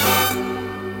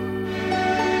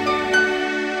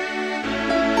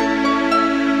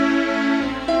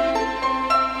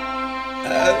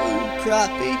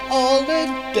 Crappy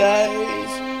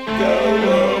holidays, go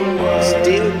away.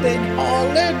 Stupid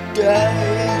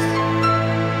holidays.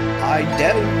 I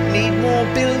don't need more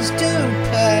bills to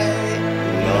pay.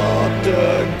 Not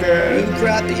again. You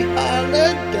crappy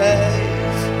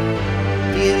holidays.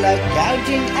 Feel like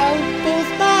gouging out both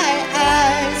my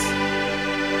eyes,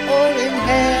 or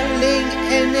inhaling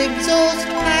an exhaust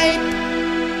pipe.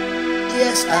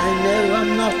 Yes, I know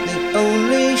I'm not the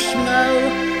only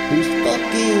schmo who's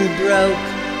fucking broke.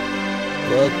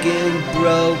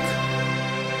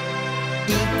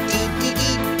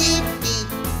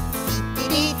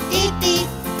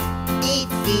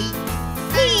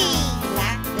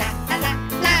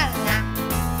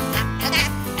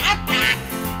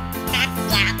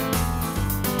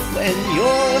 When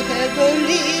you're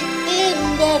heavily in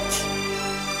debt,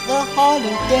 the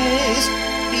holidays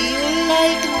feel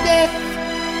like death.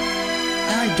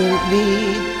 I don't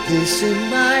need this in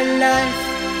my life.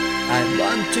 I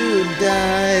want to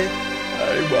die.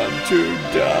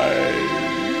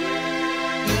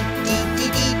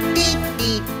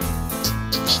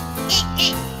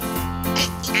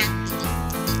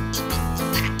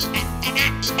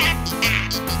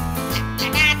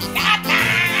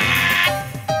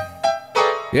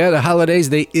 Yeah, the holidays,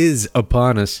 they is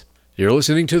upon us. You're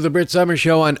listening to the Brit Summer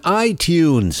Show on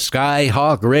iTunes,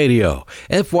 Skyhawk Radio,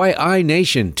 FYI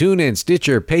Nation, TuneIn,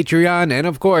 Stitcher, Patreon, and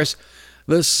of course,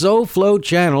 the SoFlo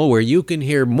channel where you can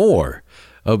hear more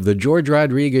of the Jorge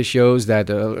Rodriguez shows that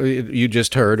you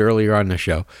just heard earlier on the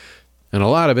show. And a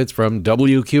lot of it's from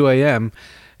WQAM,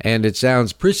 and it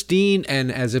sounds pristine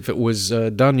and as if it was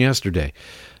done yesterday.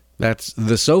 That's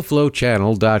the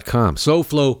SoFloChannel.com.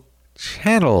 SoFlo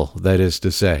channel, that is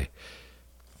to say.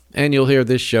 And you'll hear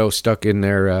this show stuck in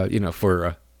there,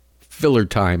 for filler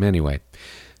time anyway.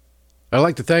 I'd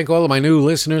like to thank all of my new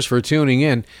listeners for tuning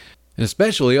in, and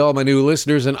especially all my new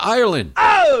listeners in Ireland.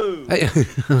 Oh!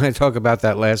 I talked about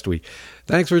that last week.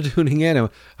 Thanks for tuning in.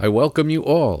 I welcome you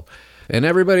all, and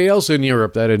everybody else in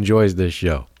Europe that enjoys this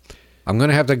show. I'm going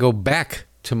to have to go back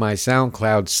to my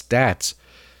SoundCloud stats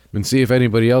and see if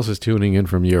anybody else is tuning in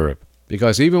from Europe.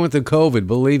 Because even with the COVID,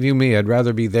 believe you me, I'd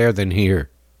rather be there than here.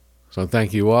 So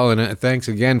thank you all, and thanks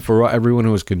again for everyone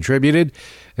who has contributed.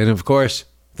 And of course,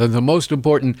 the most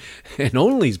important and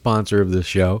only sponsor of this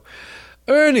show,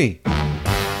 Ernie.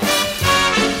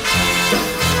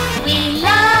 We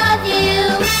love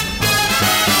you.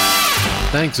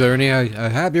 Thanks, Ernie. I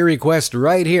have your request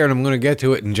right here, and I'm going to get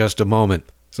to it in just a moment.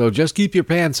 So just keep your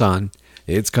pants on.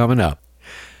 It's coming up.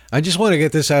 I just want to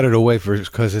get this out of the way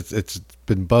first because it's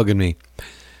been bugging me.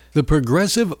 The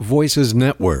Progressive Voices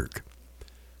Network.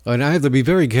 And I have to be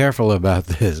very careful about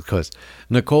this because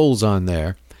Nicole's on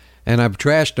there, and I've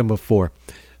trashed them before.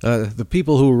 The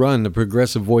people who run the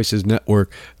Progressive Voices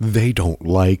Network, they don't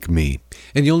like me.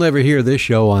 And you'll never hear this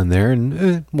show on there,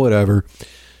 and whatever.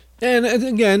 And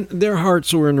again, their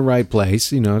hearts were in the right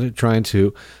place. You know, they're trying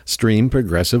to stream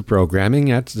progressive programming.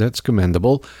 That's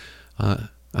commendable. And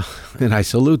I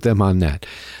salute them on that.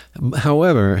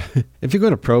 However, if you're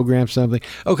going to program something...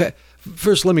 Okay,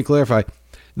 first let me clarify.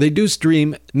 They do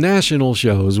stream national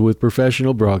shows with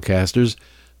professional broadcasters,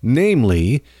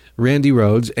 namely Randy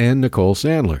Rhoads and Nicole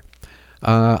Sandler.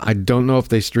 I don't know if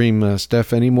they stream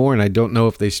Steph anymore, and I don't know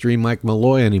if they stream Mike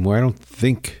Malloy anymore. I don't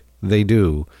think they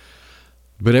do.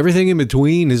 But everything in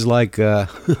between is like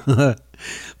amateur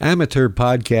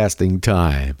podcasting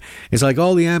time. It's like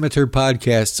all the amateur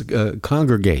podcasts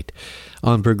congregate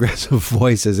on Progressive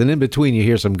Voices, and in between you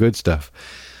hear some good stuff.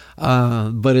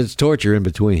 But it's torture in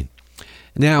between.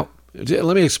 Now,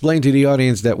 let me explain to the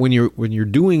audience that when you're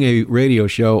doing a radio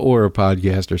show or a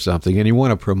podcast or something and you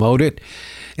want to promote it,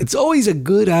 it's always a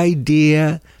good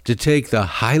idea to take the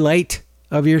highlight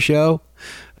of your show,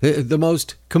 the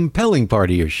most compelling part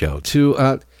of your show,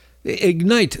 to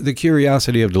ignite the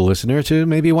curiosity of the listener to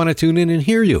maybe want to tune in and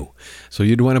hear you. So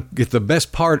you'd want to get the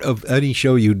best part of any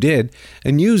show you did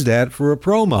and use that for a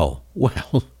promo.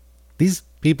 Well, these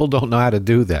people don't know how to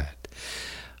do that.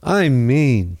 I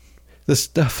mean... the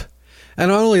stuff,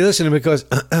 and I only listen because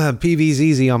PV's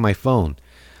easy on my phone.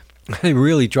 I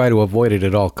really try to avoid it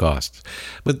at all costs.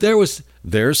 But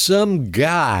there's some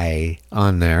guy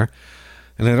on there,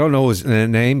 and I don't know his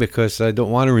name because I don't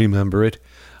want to remember it.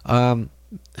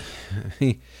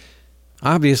 He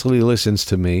obviously listens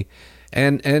to me,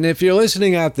 and if you're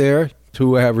listening out there, to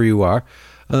whoever you are,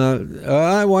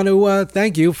 I want to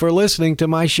thank you for listening to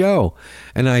my show.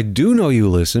 And I do know you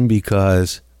listen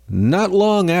because not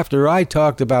long after I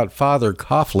talked about Father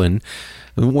Coughlin,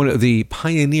 one of the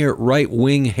pioneer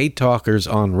right-wing hate talkers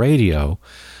on radio,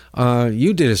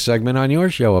 you did a segment on your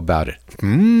show about it.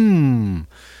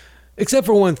 Except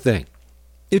for one thing.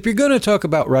 If you're going to talk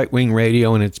about right-wing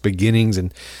radio and its beginnings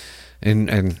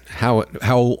and how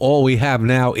all we have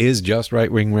now is just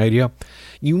right-wing radio,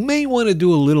 you may want to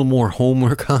do a little more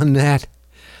homework on that.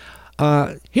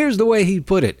 Here's the way he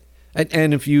put it.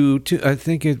 And if you, I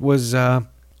think it was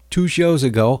 2 shows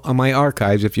ago on my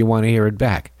archives if you want to hear it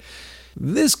back.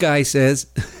 This guy says,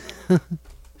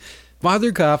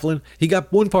 Father Coughlin, he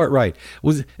got one part right.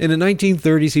 Was in the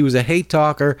 1930s, he was a hate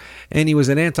talker and he was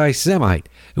an anti-Semite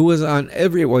who was on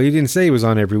well, he didn't say he was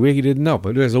on every week, he didn't know,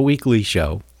 but it was a weekly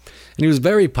show. And he was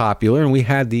very popular, and we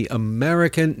had the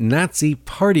American Nazi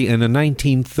Party in the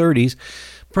 1930s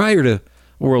prior to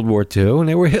World War II, and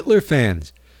they were Hitler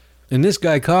fans. And this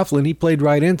guy Coughlin, he played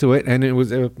right into it, and it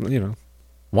was,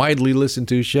 widely listened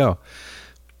to show.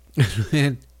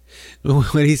 And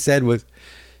what he said was,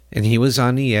 and he was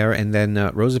on the air, and then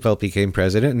Roosevelt became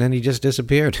president, and then he just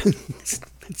disappeared.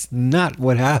 It's not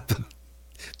what happened.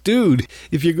 Dude,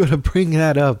 if you're going to bring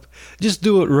that up, just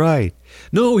do it right.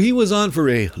 No, he was on for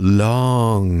a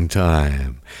long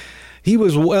time. He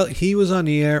was on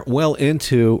the air well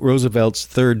into Roosevelt's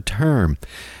 3rd term.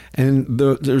 And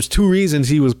there's 2 reasons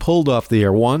he was pulled off the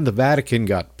air. One, the Vatican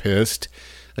got pissed.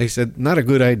 They said, not a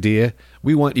good idea.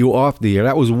 We want you off the air.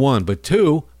 That was 1. But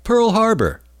 2, Pearl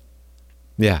Harbor.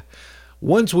 Yeah.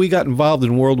 Once we got involved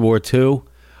in World War II,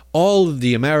 all of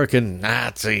the American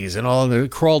Nazis and all they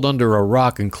crawled under a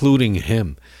rock, including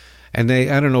him. And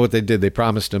I don't know what they did. They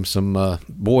promised him some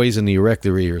boys in the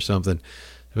Erectory or something.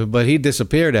 But he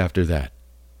disappeared after that.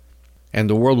 And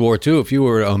the World War II, if you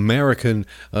were an American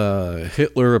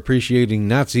Hitler-appreciating,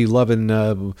 Nazi-loving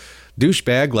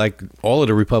douchebag like all of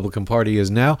the Republican Party is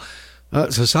now,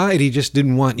 society just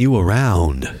didn't want you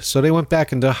around. So they went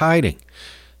back into hiding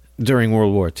during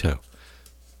World War II.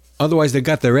 Otherwise, they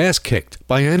got their ass kicked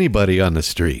by anybody on the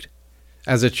street.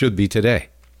 as it should be today.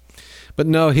 But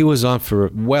no, he was on for,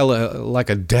 like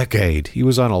a decade. He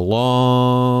was on a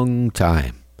long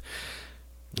time.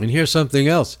 And here's something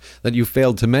else that you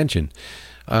failed to mention.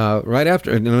 Right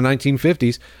after, in the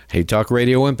 1950s, Hey Talk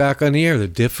Radio went back on the air. The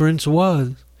difference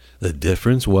was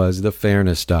the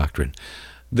fairness doctrine.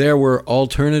 There were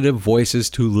alternative voices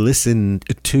to listen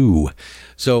to.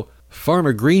 So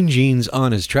Farmer Green Jeans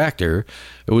on his tractor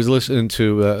was listening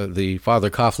to the Father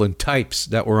Coughlin types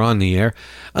that were on the air.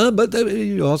 But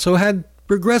you also had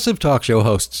progressive talk show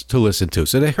hosts to listen to.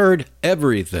 So they heard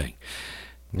everything.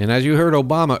 And as you heard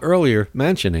Obama earlier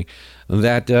mentioning,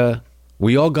 that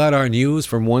we all got our news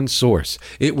from one source.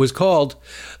 It was called,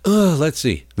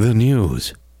 the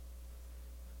news.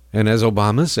 And as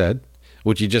Obama said,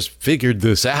 which he just figured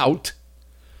this out,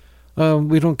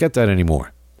 we don't get that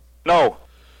anymore. No.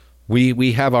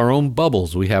 We have our own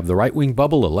bubbles. We have the right-wing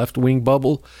bubble, a left-wing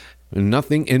bubble, and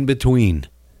nothing in between.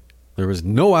 There is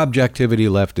no objectivity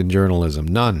left in journalism.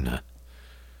 None.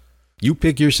 You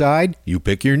pick your side, you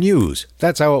pick your news.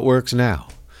 That's how it works now.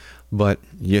 But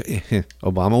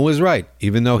Obama was right.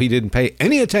 Even though he didn't pay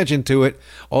any attention to it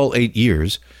all 8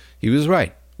 years, he was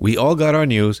right. We all got our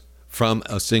news from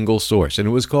a single source, and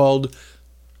it was called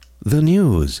the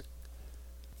news.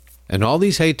 And all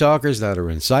these hate talkers that are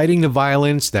inciting the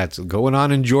violence that's going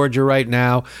on in Georgia right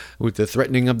now with the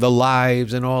threatening of the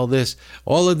lives and all this,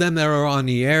 all of them that are on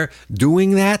the air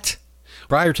doing that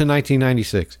prior to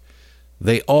 1996,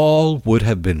 they all would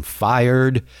have been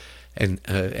fired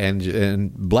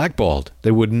and blackballed.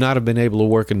 They would not have been able to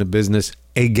work in the business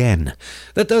again.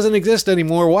 That doesn't exist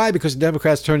anymore. Why? Because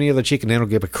Democrats turn the other cheek and they don't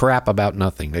give a crap about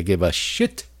nothing. They give a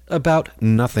shit about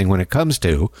nothing when it comes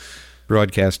to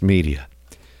broadcast media.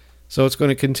 So it's going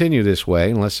to continue this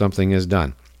way unless something is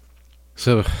done.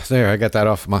 So there, I got that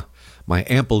off my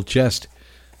ample chest.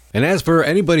 And as for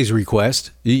anybody's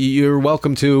request, you're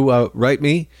welcome to write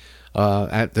me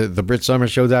at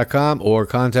thebritsummershow.com or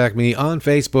contact me on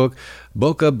Facebook,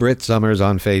 Boca Brit Summers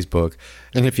on Facebook.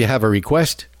 And if you have a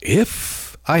request,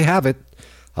 if I have it,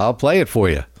 I'll play it for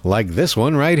you, like this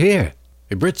one right here.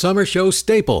 A Brit Summer Show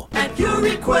staple. At your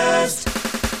request.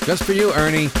 Just for you,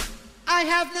 Ernie. I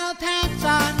have no pants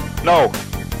on. No.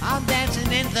 I'm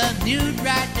dancing in the nude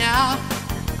right now.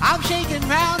 I'm shaking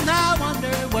round my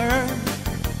underwear.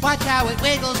 Watch how it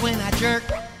wiggles when I jerk.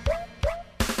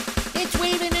 It's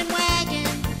weaving and wagging.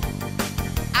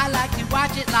 I like to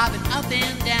watch it lobbing up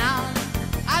and down.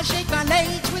 I shake my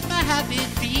legs with my happy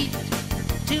feet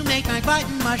to make my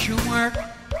button mushroom work.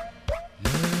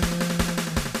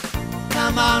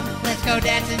 Come on, let's go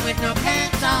dancing with no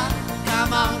pants on.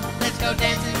 Come on, let's go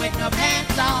dancing with no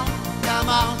pants on. Come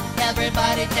on,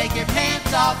 everybody take your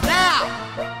pants off now.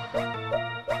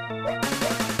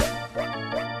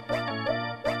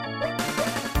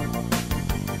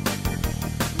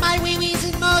 My wee-wee's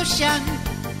in motion.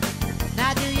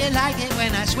 Now do you like it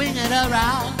when I swing it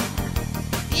around?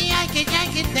 Yank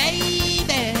it,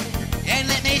 baby. And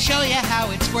let me show you how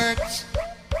it works.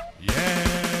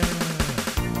 Yeah.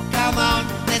 Come on,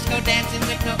 let's go dancing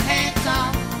with no pants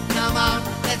on. Come on,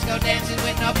 let's go dancing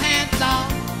with no pants on.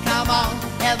 Come on,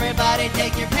 everybody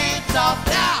take your pants off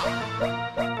now.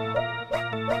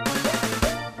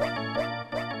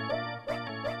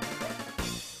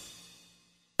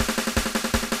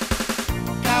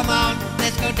 Come on,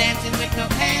 let's go dancing with no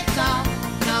pants on.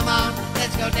 Come on,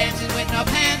 let's go dancing with no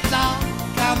pants on.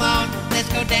 Come on, let's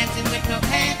go dancing with no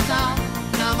pants on.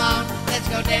 Come on, let's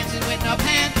go dancing with no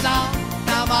pants on.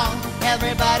 Come on,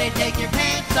 everybody take your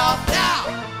pants off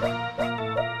now.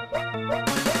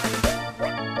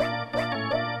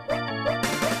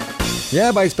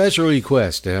 Yeah, by special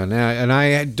request. And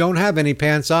I don't have any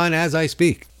pants on as I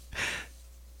speak.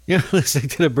 You're listening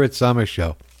to the Brit Summer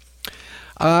Show.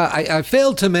 I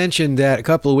failed to mention that a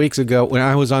couple of weeks ago when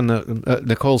I was on the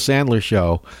Nicole Sandler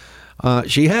show,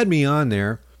 she had me on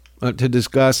there to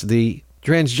discuss the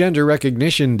Transgender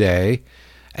Recognition Day,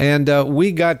 and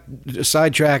we got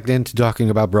sidetracked into talking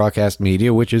about broadcast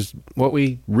media, which is what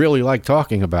we really like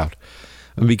talking about,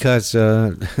 because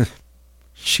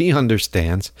she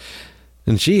understands,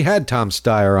 and she had Tom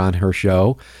Steyer on her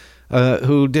show,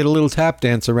 who did a little tap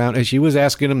dance around, and she was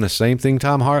asking him the same thing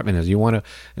Tom Hartman is. You want to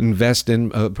invest in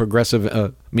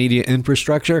progressive media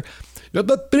infrastructure?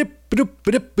 And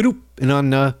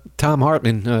on Tom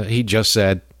Hartman, he just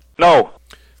said, no.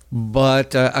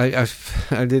 But I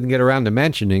didn't get around to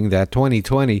mentioning that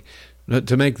 2020,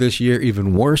 to make this year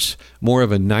even worse, more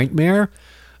of a nightmare,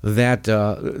 that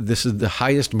this is the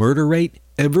highest murder rate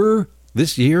ever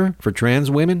this year for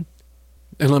trans women.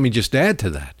 And let me just add to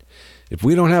that. If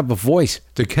we don't have a voice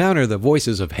to counter the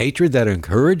voices of hatred that are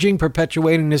encouraging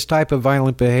perpetuating this type of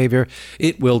violent behavior,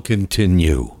 it will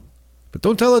continue. But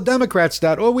don't tell the Democrats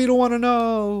that. Oh, we don't want to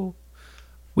know.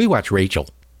 We watch Rachel.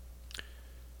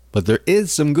 But there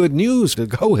is some good news to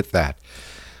go with that.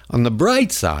 On the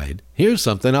bright side, here's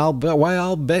something I'll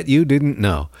bet you didn't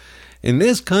know. In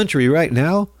this country right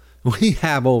now, we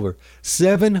have over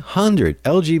 700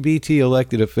 LGBT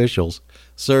elected officials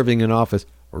serving in office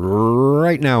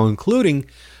right now, including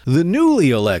the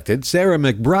newly elected Sarah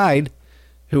McBride,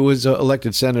 who was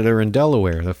elected senator in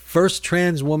Delaware, the first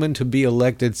trans woman to be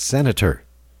elected senator.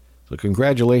 So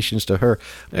congratulations to her.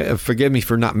 Forgive me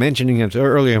for not mentioning it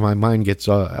earlier. My mind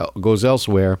goes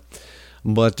elsewhere.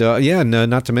 But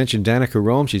not to mention Danica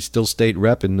Rome. She's still state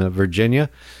rep in Virginia,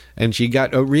 and she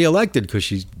got reelected because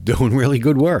she's doing really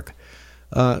good work.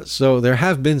 So there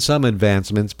have been some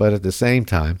advancements, but at the same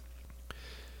time,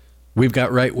 we've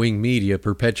got right-wing media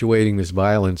perpetuating this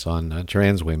violence on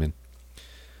trans women.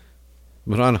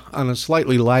 But on a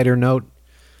slightly lighter note,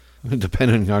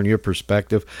 depending on your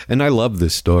perspective, and I love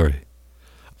this story.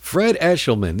 Fred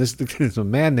Eshelman, this is a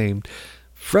man named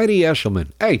Freddie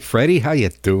Eshelman. Hey, Freddie, how you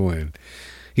doing?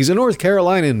 He's a North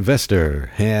Carolina investor.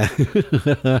 Yeah.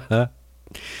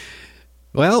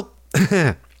 Well,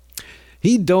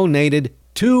 he donated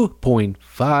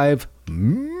 $2.5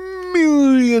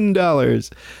 million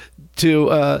to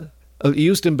a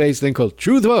Houston-based thing called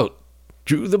True the Vote.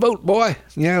 True the Vote, boy.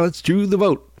 Yeah, let's true the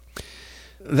vote.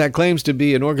 That claims to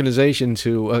be an organization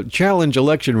to challenge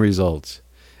election results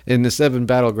in the 7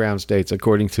 battleground states,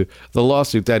 according to the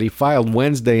lawsuit that he filed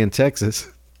Wednesday in Texas.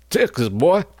 Texas,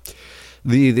 boy.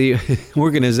 The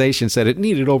organization said it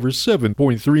needed over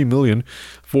 $7.3 million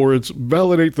for its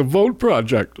Validate the Vote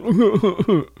project.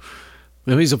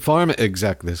 Now, he's a pharma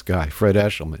exec, this guy, Fred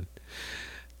Eshelman.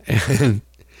 And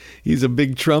he's a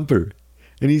big Trumper.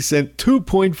 And he sent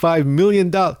 $2.5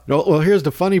 million. Well, here's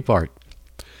the funny part.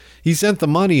 He sent the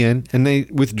money in, and they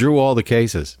withdrew all the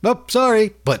cases. Oh,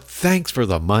 sorry, but thanks for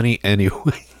the money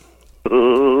anyway.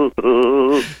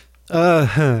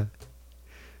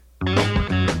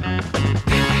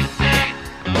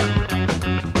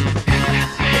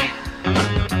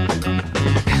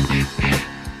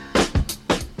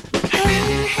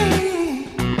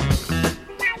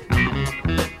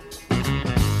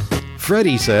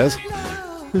 Freddie says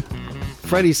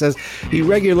he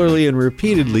regularly and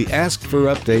repeatedly asked for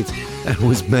updates and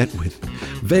was met with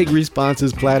vague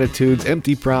responses, platitudes,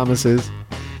 empty promises,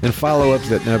 and follow-ups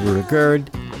that never occurred.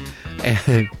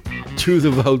 And True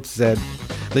the Vote said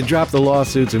they dropped the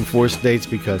lawsuits in 4 states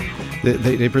because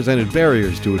they presented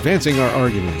barriers to advancing our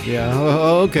argument. Yeah,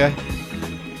 okay.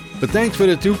 But thanks for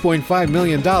the $2.5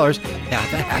 million.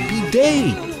 Have a happy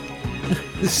day.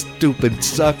 Stupid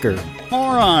sucker.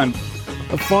 Moron.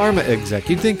 A pharma exec.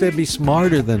 You'd think they'd be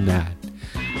smarter than that.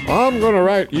 I'm going to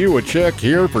write you a check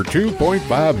here for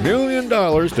 $2.5 million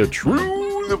to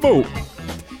True the Vote.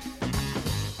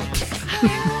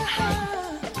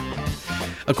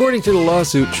 According to the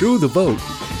lawsuit, True the Vote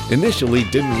initially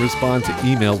didn't respond to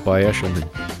emails by Eshelman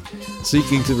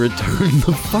seeking to return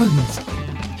the funds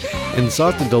and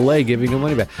sought to delay giving the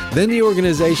money back. Then the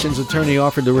organization's attorney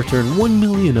offered to return $1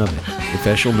 million of it if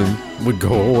Eshelman would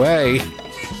go away.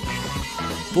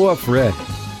 Poor Fred.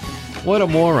 What a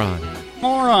moron.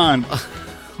 Moron.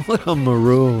 What a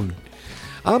maroon.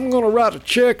 I'm going to write a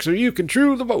check so you can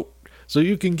True the Vote, so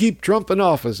you can keep Trump in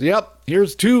office. Yep,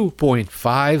 here's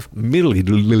 $2.5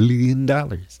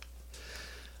 million.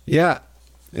 Yeah,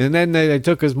 and then they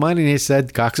took his money and they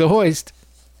said, cocks a hoist.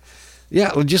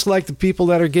 Yeah, just like the people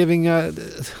that are giving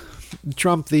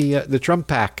Trump, the Trump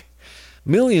PAC,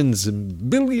 millions and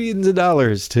billions of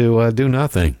dollars to do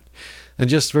nothing. And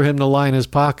just for him to line his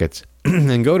pockets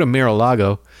and go to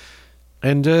Mar-a-Lago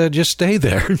and just stay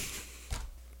there.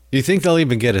 You think they'll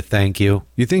even get a thank you?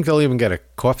 You think they'll even get a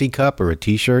coffee cup or a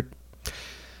T-shirt?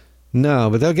 No,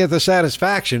 but they'll get the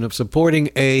satisfaction of supporting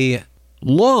a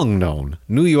long-known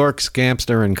New York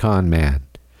scamster and con man.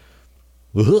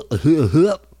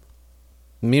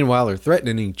 Meanwhile, they're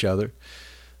threatening each other.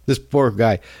 This poor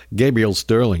guy, Gabriel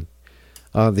Sterling,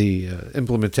 the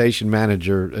implementation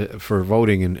manager for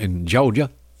voting in Georgia.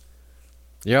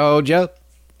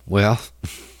 Well,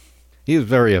 he was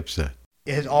very upset.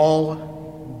 It has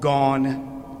all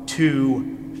gone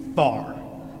too far.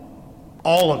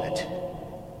 All of it.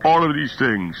 All of these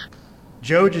things.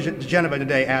 Joe DeGenova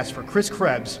today asked for Chris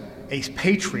Krebs, a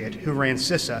patriot who ran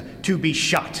CISA, to be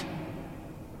shot.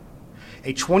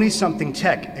 A 20-something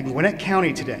tech in Gwinnett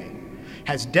County today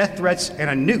has death threats and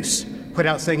a noose put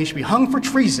out saying he should be hung for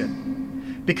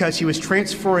treason because he was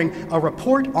transferring a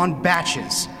report on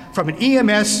batches from an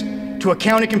EMS to a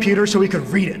county computer so he could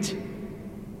read it.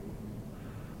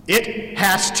 It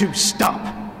has to stop.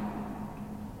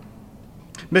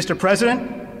 Mr.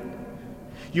 President,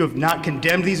 you have not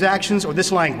condemned these actions or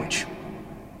this language.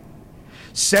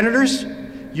 Senators,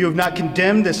 you have not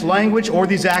condemned this language or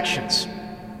these actions.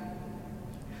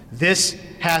 This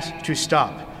has to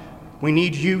stop. We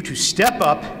need you to step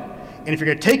up, and if you're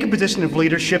going to take a position of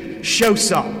leadership, show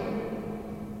some.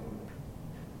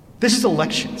 This is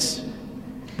elections.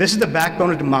 This is the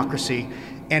backbone of democracy,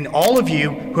 and all of you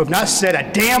who have not said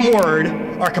a damn word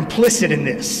are complicit in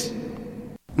this.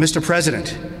 Mr.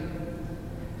 President,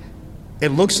 it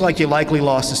looks like you likely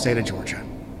lost the state of Georgia.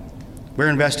 We're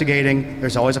investigating.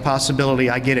 There's always a possibility.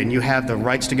 I get it, and you have the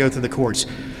rights to go through the courts.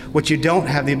 What you don't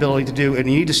have the ability to do, and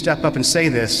you need to step up and say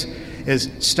this, is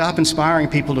stop inspiring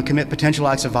people to commit potential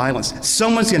acts of violence.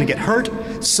 Someone's going to get hurt,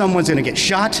 someone's going to get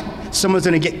shot, someone's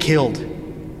going to get killed.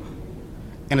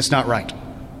 And it's not right.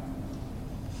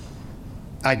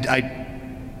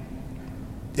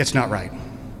 It's not right.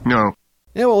 No.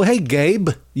 Yeah, well, hey, Gabe,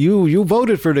 you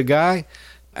voted for the guy,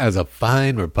 as a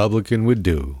fine Republican would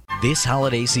do. This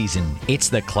holiday season, it's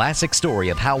the classic story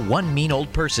of how one mean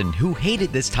old person who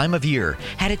hated this time of year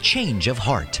had a change of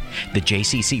heart. The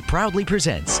JCC proudly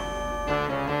presents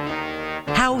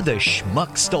How the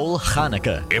Schmuck Stole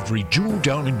Hanukkah. Every Jew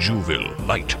down in Jewville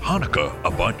liked Hanukkah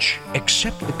a bunch,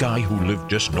 except the guy who lived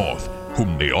just north,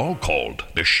 whom they all called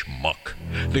the Schmuck.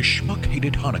 The Schmuck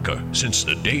hated Hanukkah since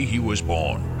the day he was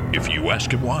born. If you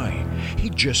ask him why,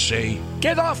 he'd just say,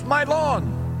 "Get off my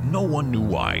lawn!" No one knew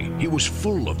why. He was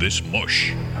full of this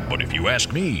mush. But if you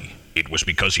ask me, it was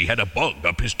because he had a bug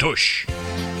up his tush.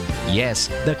 Yes,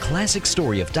 the classic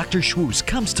story of Dr. Schwooze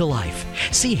comes to life.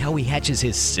 See how he hatches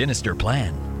his sinister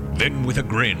plan. Then with a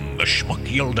grin, the Schmuck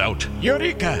yelled out,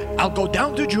 "Eureka! I'll go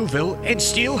down to Jewville and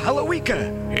steal Halloween."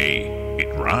 Hey,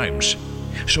 it rhymes.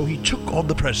 So he took all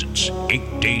the presents,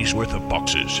 8 days worth of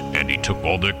boxes, and he took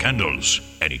all their candles,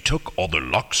 and he took all their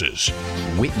loxes.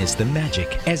 Witness the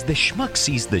magic as the Schmuck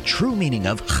sees the true meaning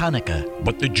of Hanukkah.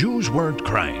 But the Jews weren't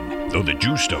crying, though the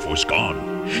Jew stuff was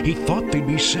gone. He thought they'd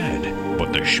be sad,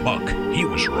 but the Schmuck, he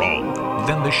was wrong.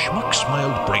 Then the Schmuck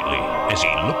smiled brightly as he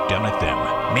looked down at them.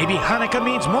 Maybe Hanukkah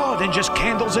means more than just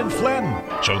candles and phlegm.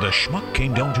 So the Schmuck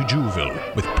came down to Jewville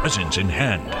with presents in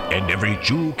hand, and every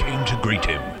Jew came to greet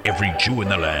him, every Jew in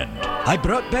the land. I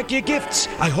brought back your gifts.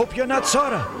 I hope you're not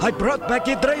sorry. I brought back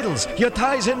your dreidels, your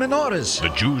ties and menorahs. The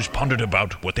Jews pondered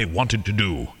about what they wanted to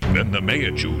do. Then the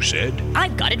mayor Jew said,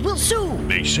 "I've got it, we'll sue."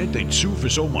 They said they'd sue for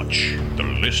so much. The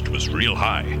list was real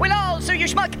high. "We'll all sue you,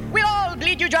 Schmuck. We'll all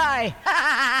bleed you dry."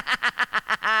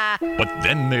 But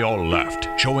then they all laughed,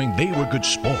 showing they were good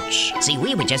sports. "See,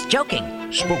 we were just joking,"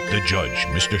 spoke the judge,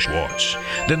 Mr. Schwartz.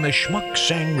 Then the Schmuck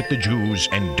sang with the Jews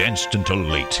and danced until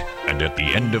late. And at the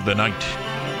end of the night,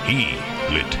 he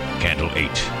lit candle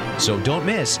 8. So don't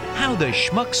miss How the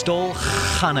Schmuck Stole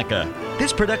Hanukkah.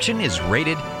 This production is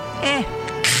rated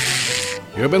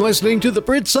You've been listening to The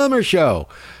Brit Summer Show,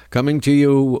 coming to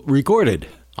you recorded,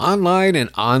 online, and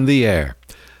on the air.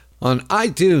 On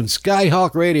iTunes,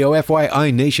 Skyhawk Radio, FYI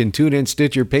Nation, TuneIn,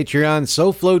 Stitcher, Patreon,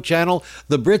 SoFlo Channel,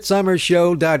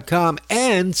 TheBritSummerShow.com,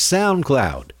 and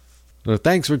SoundCloud. Well,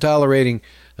 thanks for tolerating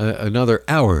another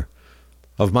hour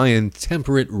of my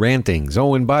intemperate rantings.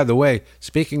 Oh, and by the way,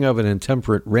 speaking of an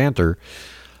intemperate ranter,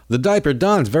 the Diaper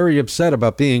Don's very upset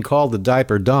about being called the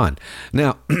Diaper Don.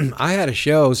 Now, I had a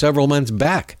show several months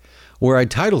back where I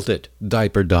titled it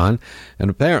Diaper Don, and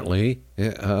apparently,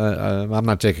 I'm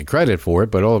not taking credit for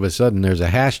it, but all of a sudden there's a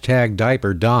hashtag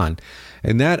Diaper Don,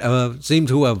 and that seemed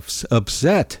to have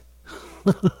upset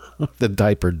the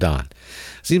Diaper Don.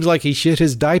 Seems like he shit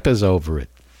his diapers over it.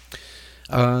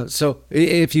 So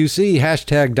if you see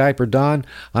hashtag Diaper Don,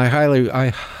 I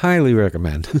highly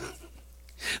recommend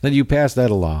that you pass that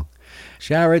along.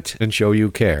 Share it and show you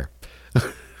care.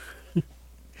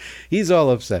 He's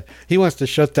all upset. He wants to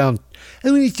shut down.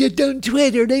 And when he shut down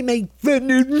Twitter, they make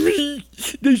fun of me.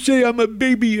 They say I'm a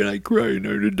baby and I cry and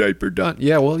I'm a Diaper Don.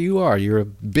 Yeah, well, you are. You're a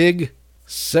big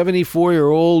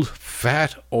 74-year-old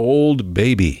fat old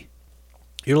baby.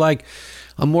 You're like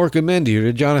a Mork Mendy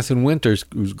or Jonathan Winters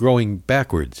who's growing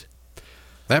backwards.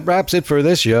 That wraps it for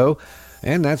this show.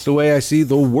 And that's the way I see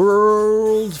the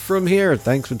world from here.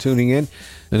 Thanks for tuning in.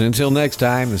 And until next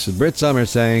time, this is Brit Summer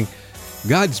saying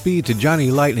Godspeed to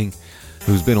Johnny Lightning,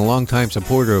 who's been a longtime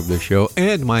supporter of the show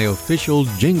and my official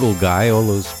jingle guy. All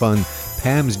those fun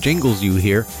Pam's jingles you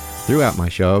hear throughout my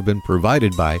show have been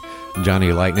provided by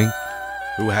Johnny Lightning,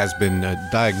 who has been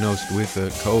diagnosed with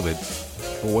COVID.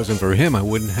 If it wasn't for him, I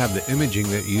wouldn't have the imaging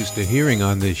that you're used to hearing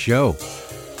on this show.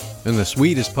 And the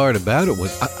sweetest part about it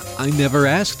was I never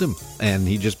asked him, and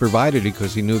he just provided it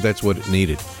because he knew that's what it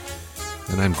needed.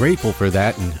 And I'm grateful for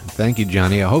that, and thank you,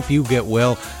 Johnny. I hope you get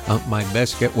well. My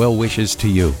best get well wishes to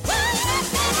you.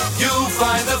 You'll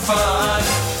find the fun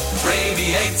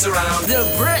radiates around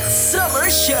the Brett Summer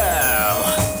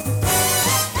Show.